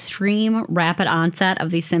that the extreme rapid onset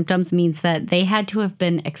of these symptoms means that they had to have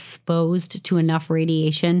been exposed to enough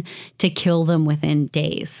radiation to kill them within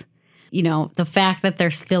days. You know, the fact that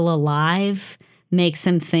they're still alive makes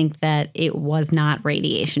him think that it was not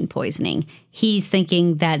radiation poisoning. He's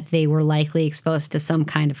thinking that they were likely exposed to some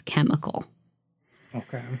kind of chemical.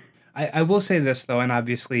 Okay. I will say this, though, and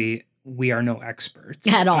obviously we are no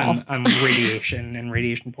experts at all on radiation and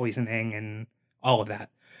radiation poisoning and all of that.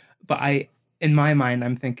 But in my mind,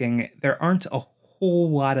 I'm thinking there aren't a whole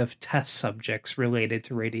lot of test subjects related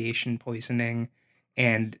to radiation poisoning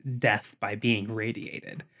and death by being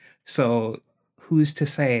radiated. So who's to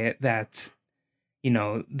say that, you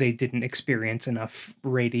know, they didn't experience enough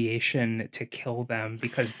radiation to kill them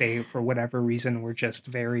because they, for whatever reason, were just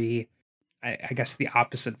very... I guess the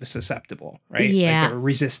opposite of susceptible, right? Yeah. Like they're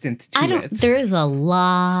resistant to it. There is a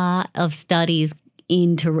lot of studies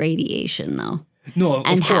into radiation, though. No, of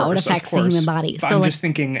and course, how it affects the human body. But so I'm like, just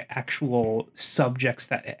thinking actual subjects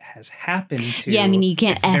that it has happened to. Yeah, I mean, you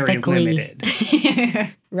can't it's ethically. Very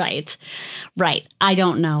limited. Right. I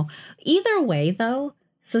don't know. Either way, though,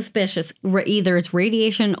 suspicious. Either it's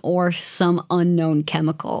radiation or some unknown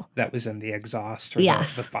chemical. That was in the exhaust or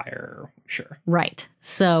yes. the fire. Sure. Right.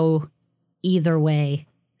 So... either way,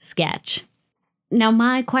 sketch. Now,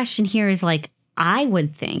 my question here is like, I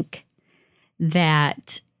would think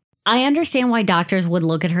that I understand why doctors would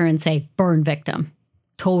look at her and say, burn victim.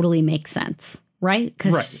 Totally makes sense, right?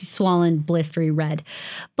 Because she's swollen, blistery red.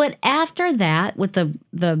 But after that, with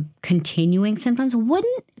the continuing symptoms,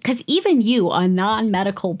 wouldn't, because even you, a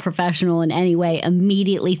non-medical professional in any way,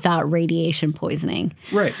 immediately thought radiation poisoning.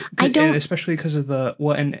 Right. And especially because of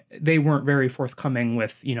and they weren't very forthcoming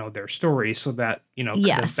with, you know, their story. So that, you know, could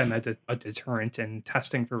have been a deterrent in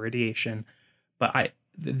testing for radiation. But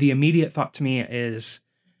the immediate thought to me is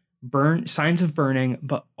signs of burning,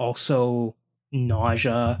 but also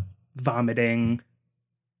nausea, vomiting,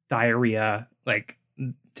 diarrhea. Like,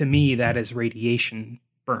 to me, that is radiation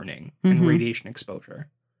burning and radiation exposure.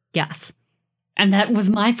 Yes. And that was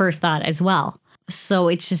my first thought as well. So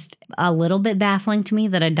it's just a little bit baffling to me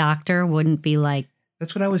that a doctor wouldn't be like...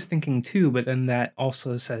 That's what I was thinking too, but then that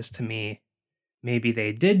also says to me, maybe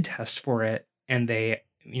they did test for it and they,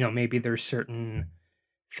 you know, maybe there's certain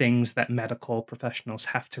things that medical professionals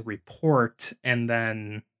have to report and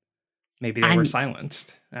then maybe they were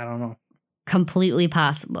silenced. I don't know. Completely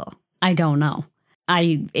possible. I don't know.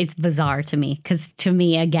 It's bizarre to me because to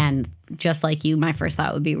me, again, just like you, my first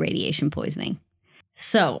thought would be radiation poisoning.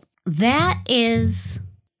 So that is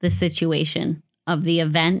the situation of the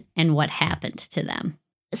event and what happened to them.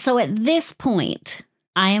 So at this point,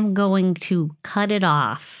 I am going to cut it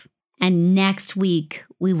off. And next week,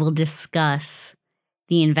 we will discuss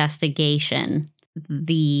the investigation,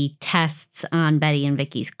 the tests on Betty and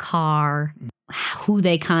Vicky's car, who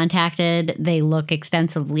they contacted. They look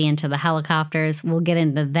extensively into the helicopters. We'll get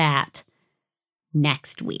into that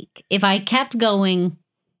next week. If I kept going,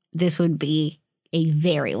 this would be a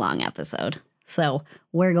very long episode. So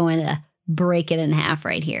we're going to break it in half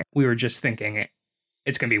right here. We were just thinking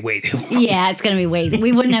it's going to be way too long. Yeah, it's going to be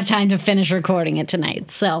we wouldn't have time to finish recording it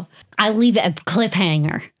tonight. So I'll leave it at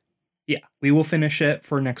cliffhanger. Yeah, we will finish it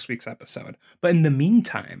for next week's episode. But in the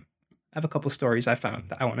meantime, I have a couple stories I found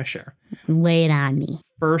that I want to share. Lay it on me.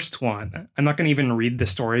 First one, I'm not going to even read the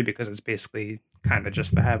story because it's basically kind of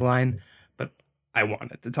just the headline, but I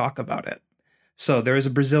wanted to talk about it. So there was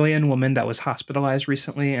a Brazilian woman that was hospitalized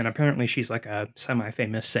recently, and apparently she's like a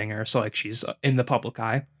semi-famous singer, so like she's in the public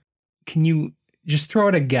eye. Can you just throw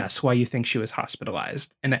out a guess why you think she was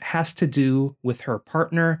hospitalized? And it has to do with her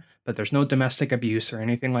partner, but there's no domestic abuse or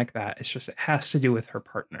anything like that. It's just it has to do with her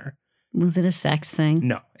partner. Was it a sex thing?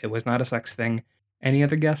 No, it was not a sex thing. Any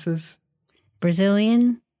other guesses?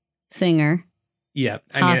 Brazilian singer. Yeah.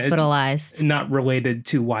 Hospitalized. I mean, not related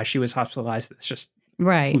to why she was hospitalized. It's just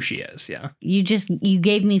who she is. Yeah. You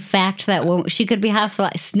gave me facts that she could be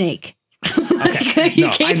hospitalized. Snake. Okay. You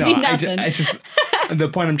no, gave me nothing. It's just the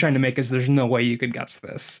point I'm trying to make is there's no way you could guess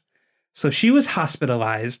this. So she was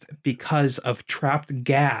hospitalized because of trapped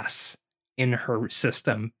gas in her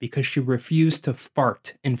system because she refused to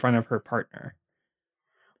fart in front of her partner.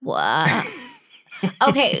 What?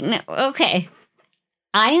 Okay.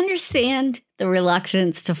 I understand the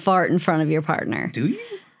reluctance to fart in front of your partner. Do you?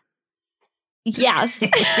 Yes.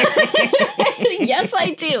 Yes,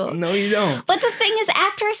 I do. No, you don't. But the thing is,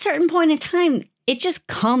 after a certain point in time, it just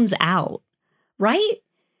comes out, right?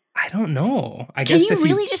 I don't know. I Can guess you if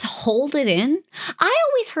really just hold it in? I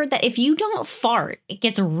always heard that if you don't fart, it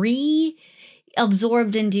gets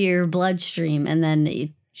reabsorbed into your bloodstream, and then it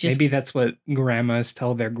just... Maybe that's what grandmas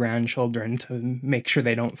tell their grandchildren to make sure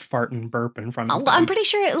they don't fart and burp in front of them. I'm pretty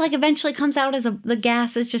sure it like eventually comes out as the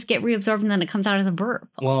gases just get reabsorbed and then it comes out as a burp.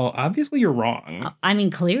 Well, obviously you're wrong. I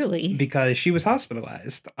mean, clearly. Because she was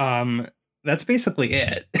hospitalized. That's basically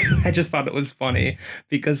it. I just thought it was funny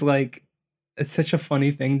because like it's such a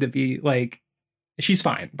funny thing to be like, she's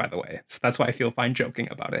fine, by the way. So that's why I feel fine joking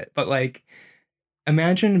about it. But like,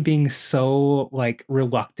 imagine being so like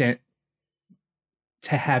reluctant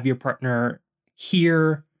to have your partner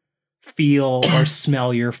hear, feel, or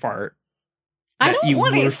smell your fart. I don't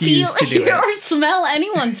want to feel or smell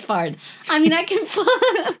anyone's fart. I mean, I can...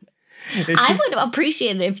 I would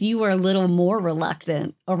appreciate it if you were a little more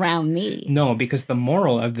reluctant around me. No, because the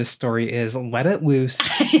moral of this story is let it loose.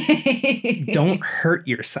 Don't hurt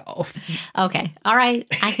yourself. Okay. All right.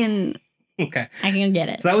 I can... Okay. I can get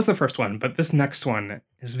it. So that was the first one. But this next one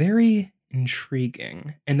is very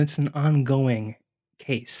intriguing. And it's an ongoing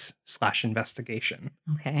case/investigation.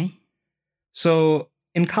 Okay. So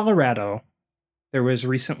in Colorado, there was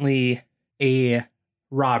recently a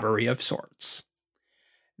robbery of sorts.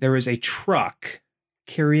 There was a truck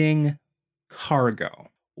carrying cargo.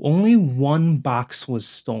 Only one box was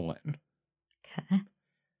stolen. Okay.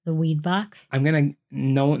 The weed box? I'm going to,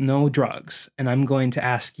 no drugs. And I'm going to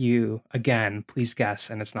ask you again, please guess,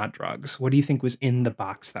 and it's not drugs. What do you think was in the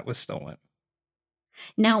box that was stolen?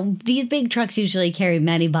 Now, these big trucks usually carry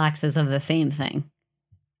many boxes of the same thing.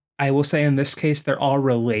 I will say in this case, they're all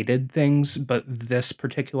related things, but this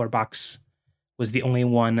particular box was the only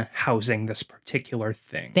one housing this particular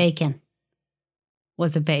thing. Bacon.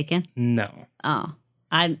 Was it bacon? No. Oh,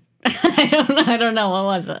 I don't know. What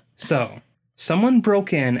was it? So, someone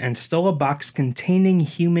broke in and stole a box containing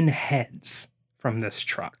human heads from this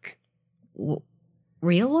truck.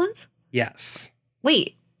 Real ones? Yes.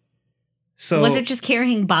 Wait. So was it just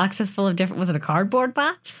carrying boxes full of different... Was it a cardboard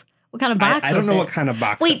box? What kind of box was it? I don't know what kind of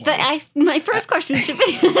box it was. My first question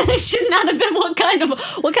should not have been what kind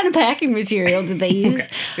of packing material did they use?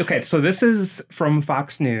 Okay, so this is from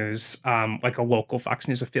Fox News, like a local Fox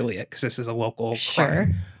News affiliate, because this is a local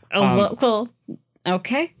crime. Local.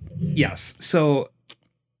 Okay. Yes. So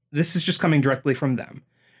this is just coming directly from them.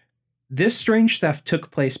 This strange theft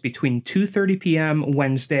took place between 2:30 p.m.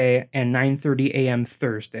 Wednesday and 9:30 a.m.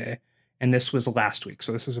 Thursday, and this was last week.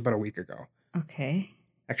 So this is about a week ago. Okay.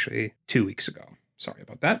 Actually, 2 weeks ago. Sorry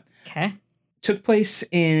about that. Okay. Took place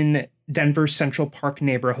in Denver's Central Park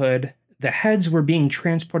neighborhood. The heads were being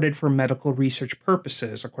transported for medical research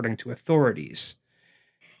purposes, according to authorities.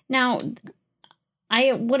 Now,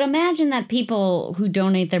 I would imagine that people who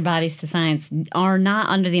donate their bodies to science are not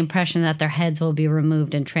under the impression that their heads will be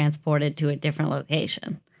removed and transported to a different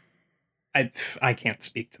location. I can't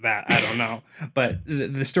speak to that. I don't know. But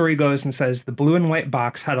the story goes and says the blue and white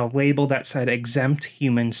box had a label that said exempt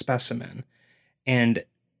human specimen. And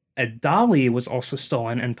a dolly was also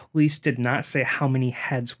stolen, and police did not say how many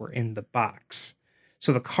heads were in the box.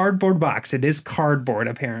 So the cardboard box, it is cardboard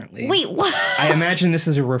apparently. Wait, what? I imagine this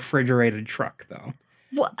is a refrigerated truck though.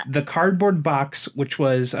 What? The cardboard box, which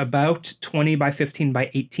was about 20 by 15 by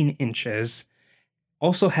 18 inches,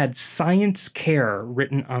 also had Science Care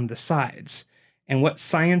written on the sides. And what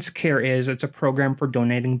Science Care is, it's a program for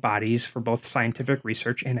donating bodies for both scientific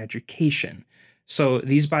research and education. So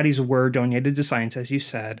these bodies were donated to science, as you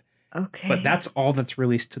said. Okay. But that's all that's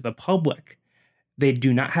released to the public. They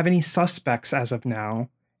do not have any suspects as of now,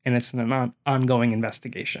 and it's an ongoing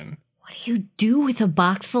investigation. What do you do with a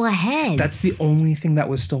box full of heads? That's the only thing that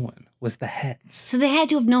was stolen, was the heads. So they had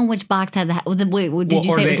to have known which box had the head. Wait, did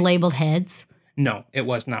you say it was labeled heads? No, it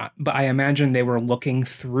was not. But I imagine they were looking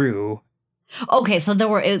through. Okay, so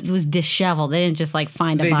it was disheveled. They didn't just like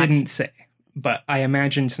find a box. They didn't say. But I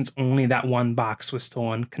imagine since only that one box was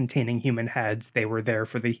stolen containing human heads, they were there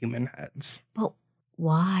for the human heads. But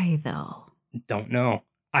why though? Don't know.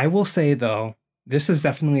 I will say though, this is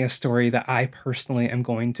definitely a story that I personally am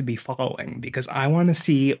going to be following because I want to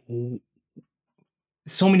see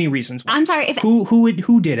so many reasons. I'm sorry.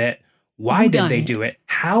 Who did it? Why did they do it?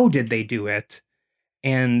 How did they do it?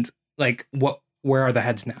 And like, where are the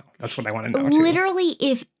heads now? That's what I want to know. Literally,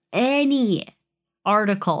 if any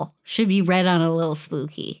article should be read on a Lil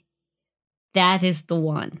Spooky. That is the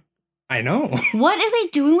one. I know. What are they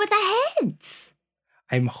doing with the heads?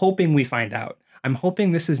 I'm hoping we find out. I'm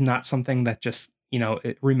hoping this is not something that just,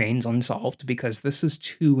 it remains unsolved, because this is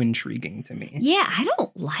too intriguing to me. Yeah, I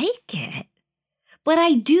don't like it. But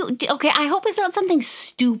I do. Okay, I hope it's not something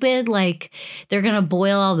stupid like they're going to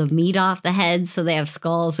boil all the meat off the heads so they have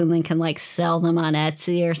skulls and then can like sell them on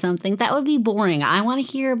Etsy or something. That would be boring. I want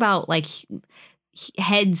to hear about like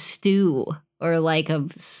head stew or like a...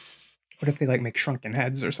 What if they like make shrunken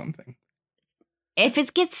heads or something? If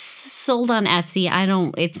it gets sold on Etsy,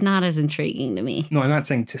 it's not as intriguing to me. No, I'm not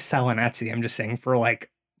saying to sell on Etsy. I'm just saying for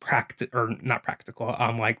like not practical,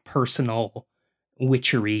 like personal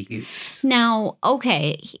witchery use. Now,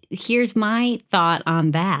 okay, here's my thought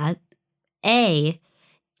on that. A,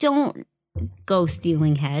 don't go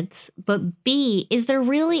stealing heads. But B, is there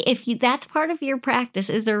really, that's part of your practice,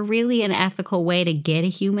 is there really an ethical way to get a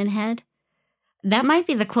human head? That might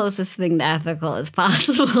be the closest thing to ethical as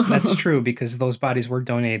possible. That's true, because those bodies were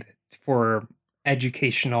donated for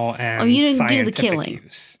educational and you didn't scientific do the killing.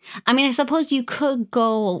 use. I mean, I suppose you could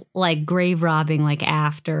go like grave robbing like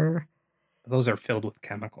after. Those are filled with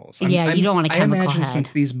chemicals. You don't want a chemical I imagine head.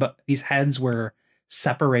 Since these heads were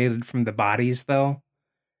separated from the bodies, though.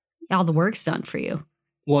 All the work's done for you.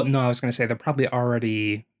 Well, no, I was going to say they're probably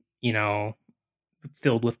already,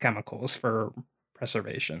 filled with chemicals for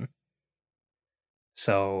preservation.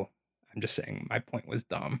 So I'm just saying my point was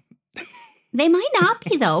dumb. They might not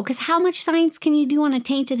be, though, because how much science can you do on a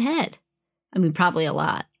tainted head? I mean, probably a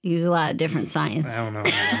lot. Use a lot of different science. I don't know.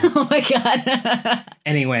 Oh, my God.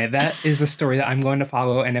 Anyway, that is a story that I'm going to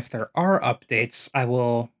follow. And if there are updates, I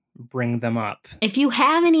will bring them up. If you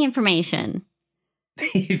have any information.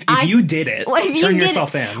 if you did it, turn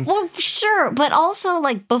yourself in. Well, sure. But also,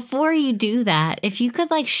 like, before you do that, if you could,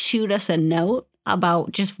 like, shoot us a note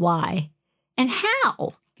about just why. And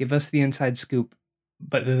how? Give us the inside scoop,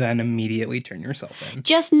 but then immediately turn yourself in.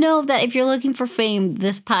 Just know that if you're looking for fame,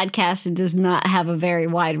 this podcast does not have a very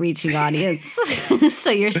wide-reaching audience.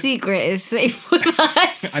 So your secret is safe with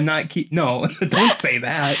us. No, don't say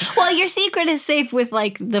that. Well, your secret is safe with,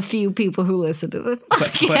 like, the few people who listen to this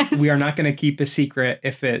podcast. But we are not going to keep a secret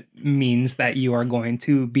if it means that you are going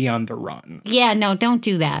to be on the run. Yeah, no, don't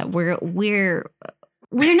do that. We're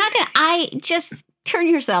not going to... Turn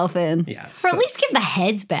yourself in. Yes. Or at least give the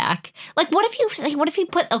heads back. Like, what if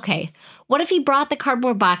he brought the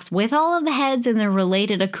cardboard box with all of the heads and their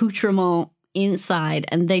related accoutrement inside,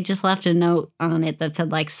 and they just left a note on it that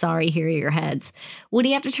said, like, sorry, here are your heads. Would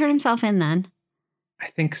he have to turn himself in then? I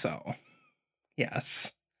think so.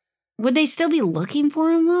 Yes. Would they still be looking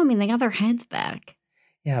for him, though? I mean, they got their heads back.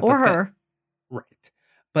 Yeah. Or her. Right.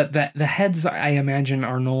 But the heads, I imagine,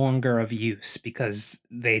 are no longer of use because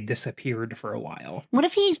they disappeared for a while. What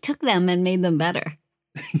if he took them and made them better?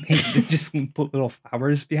 Just put little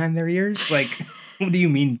flowers behind their ears? Like, what do you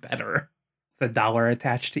mean better? The dollar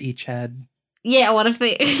attached to each head? Yeah, what if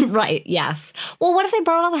they... Right, yes. Well, what if they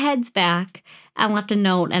brought all the heads back and left a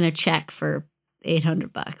note and a check for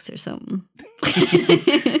 $800 or something?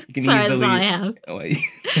 You can Sorry, that's all I have.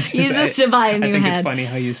 Use this to buy a new head. I think it's funny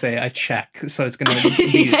how you say a check, so it's going to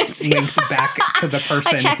be linked back to the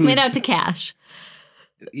person. A check made out to cash.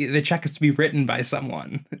 The check is to be written by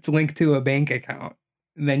someone. It's linked to a bank account.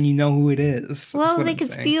 Then you know who it is. Well, they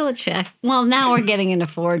could steal a check. Well, now we're getting into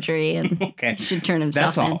forgery and okay. Should turn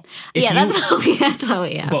himself that's in. All. That's all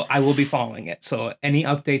we have. Well, I will be following it. So any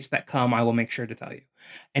updates that come, I will make sure to tell you.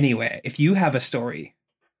 Anyway, if you have a story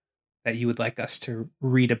that you would like us to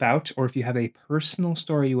read about, or if you have a personal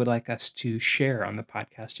story you would like us to share on the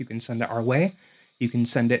podcast, you can send it our way. You can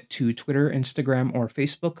send it to Twitter, Instagram, or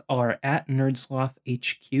Facebook, or at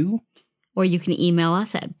NerdslothHQ. Or you can email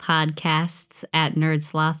us at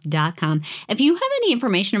podcasts@nerdsloth.com. If you have any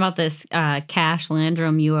information about this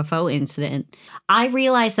Cash-Landrum UFO incident, I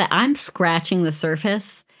realize that I'm scratching the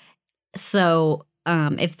surface. So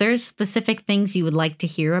if there's specific things you would like to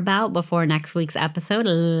hear about before next week's episode,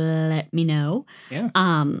 let me know. Yeah.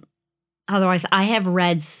 Otherwise, I have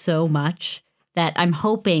read so much that I'm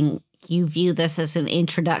hoping you view this as an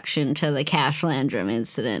introduction to the Cash-Landrum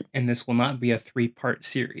incident. And this will not be a 3-part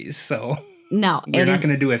series, so no, we're not going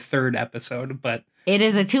to do a 3rd episode, but it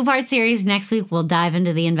is a 2-part series. Next week, we'll dive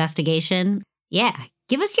into the investigation. Yeah,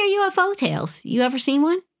 give us your UFO tales. You ever seen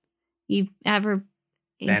one? You ever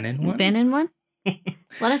been in one? Been in one?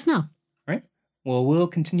 Let us know. All right. Well, we'll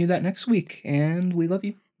continue that next week, and we love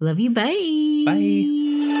you. Love you. Bye. Bye.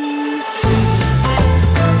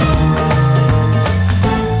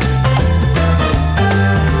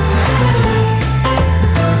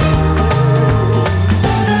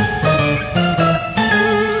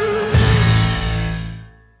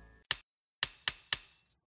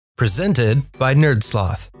 Presented by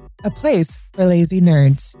Nerdsloth. A place for lazy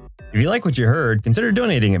nerds. If you like what you heard, consider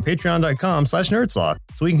donating at patreon.com/nerdsloth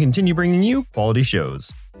so we can continue bringing you quality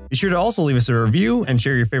shows. Be sure to also leave us a review and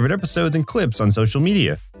share your favorite episodes and clips on social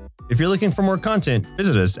media. If you're looking for more content,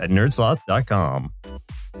 visit us at nerdsloth.com.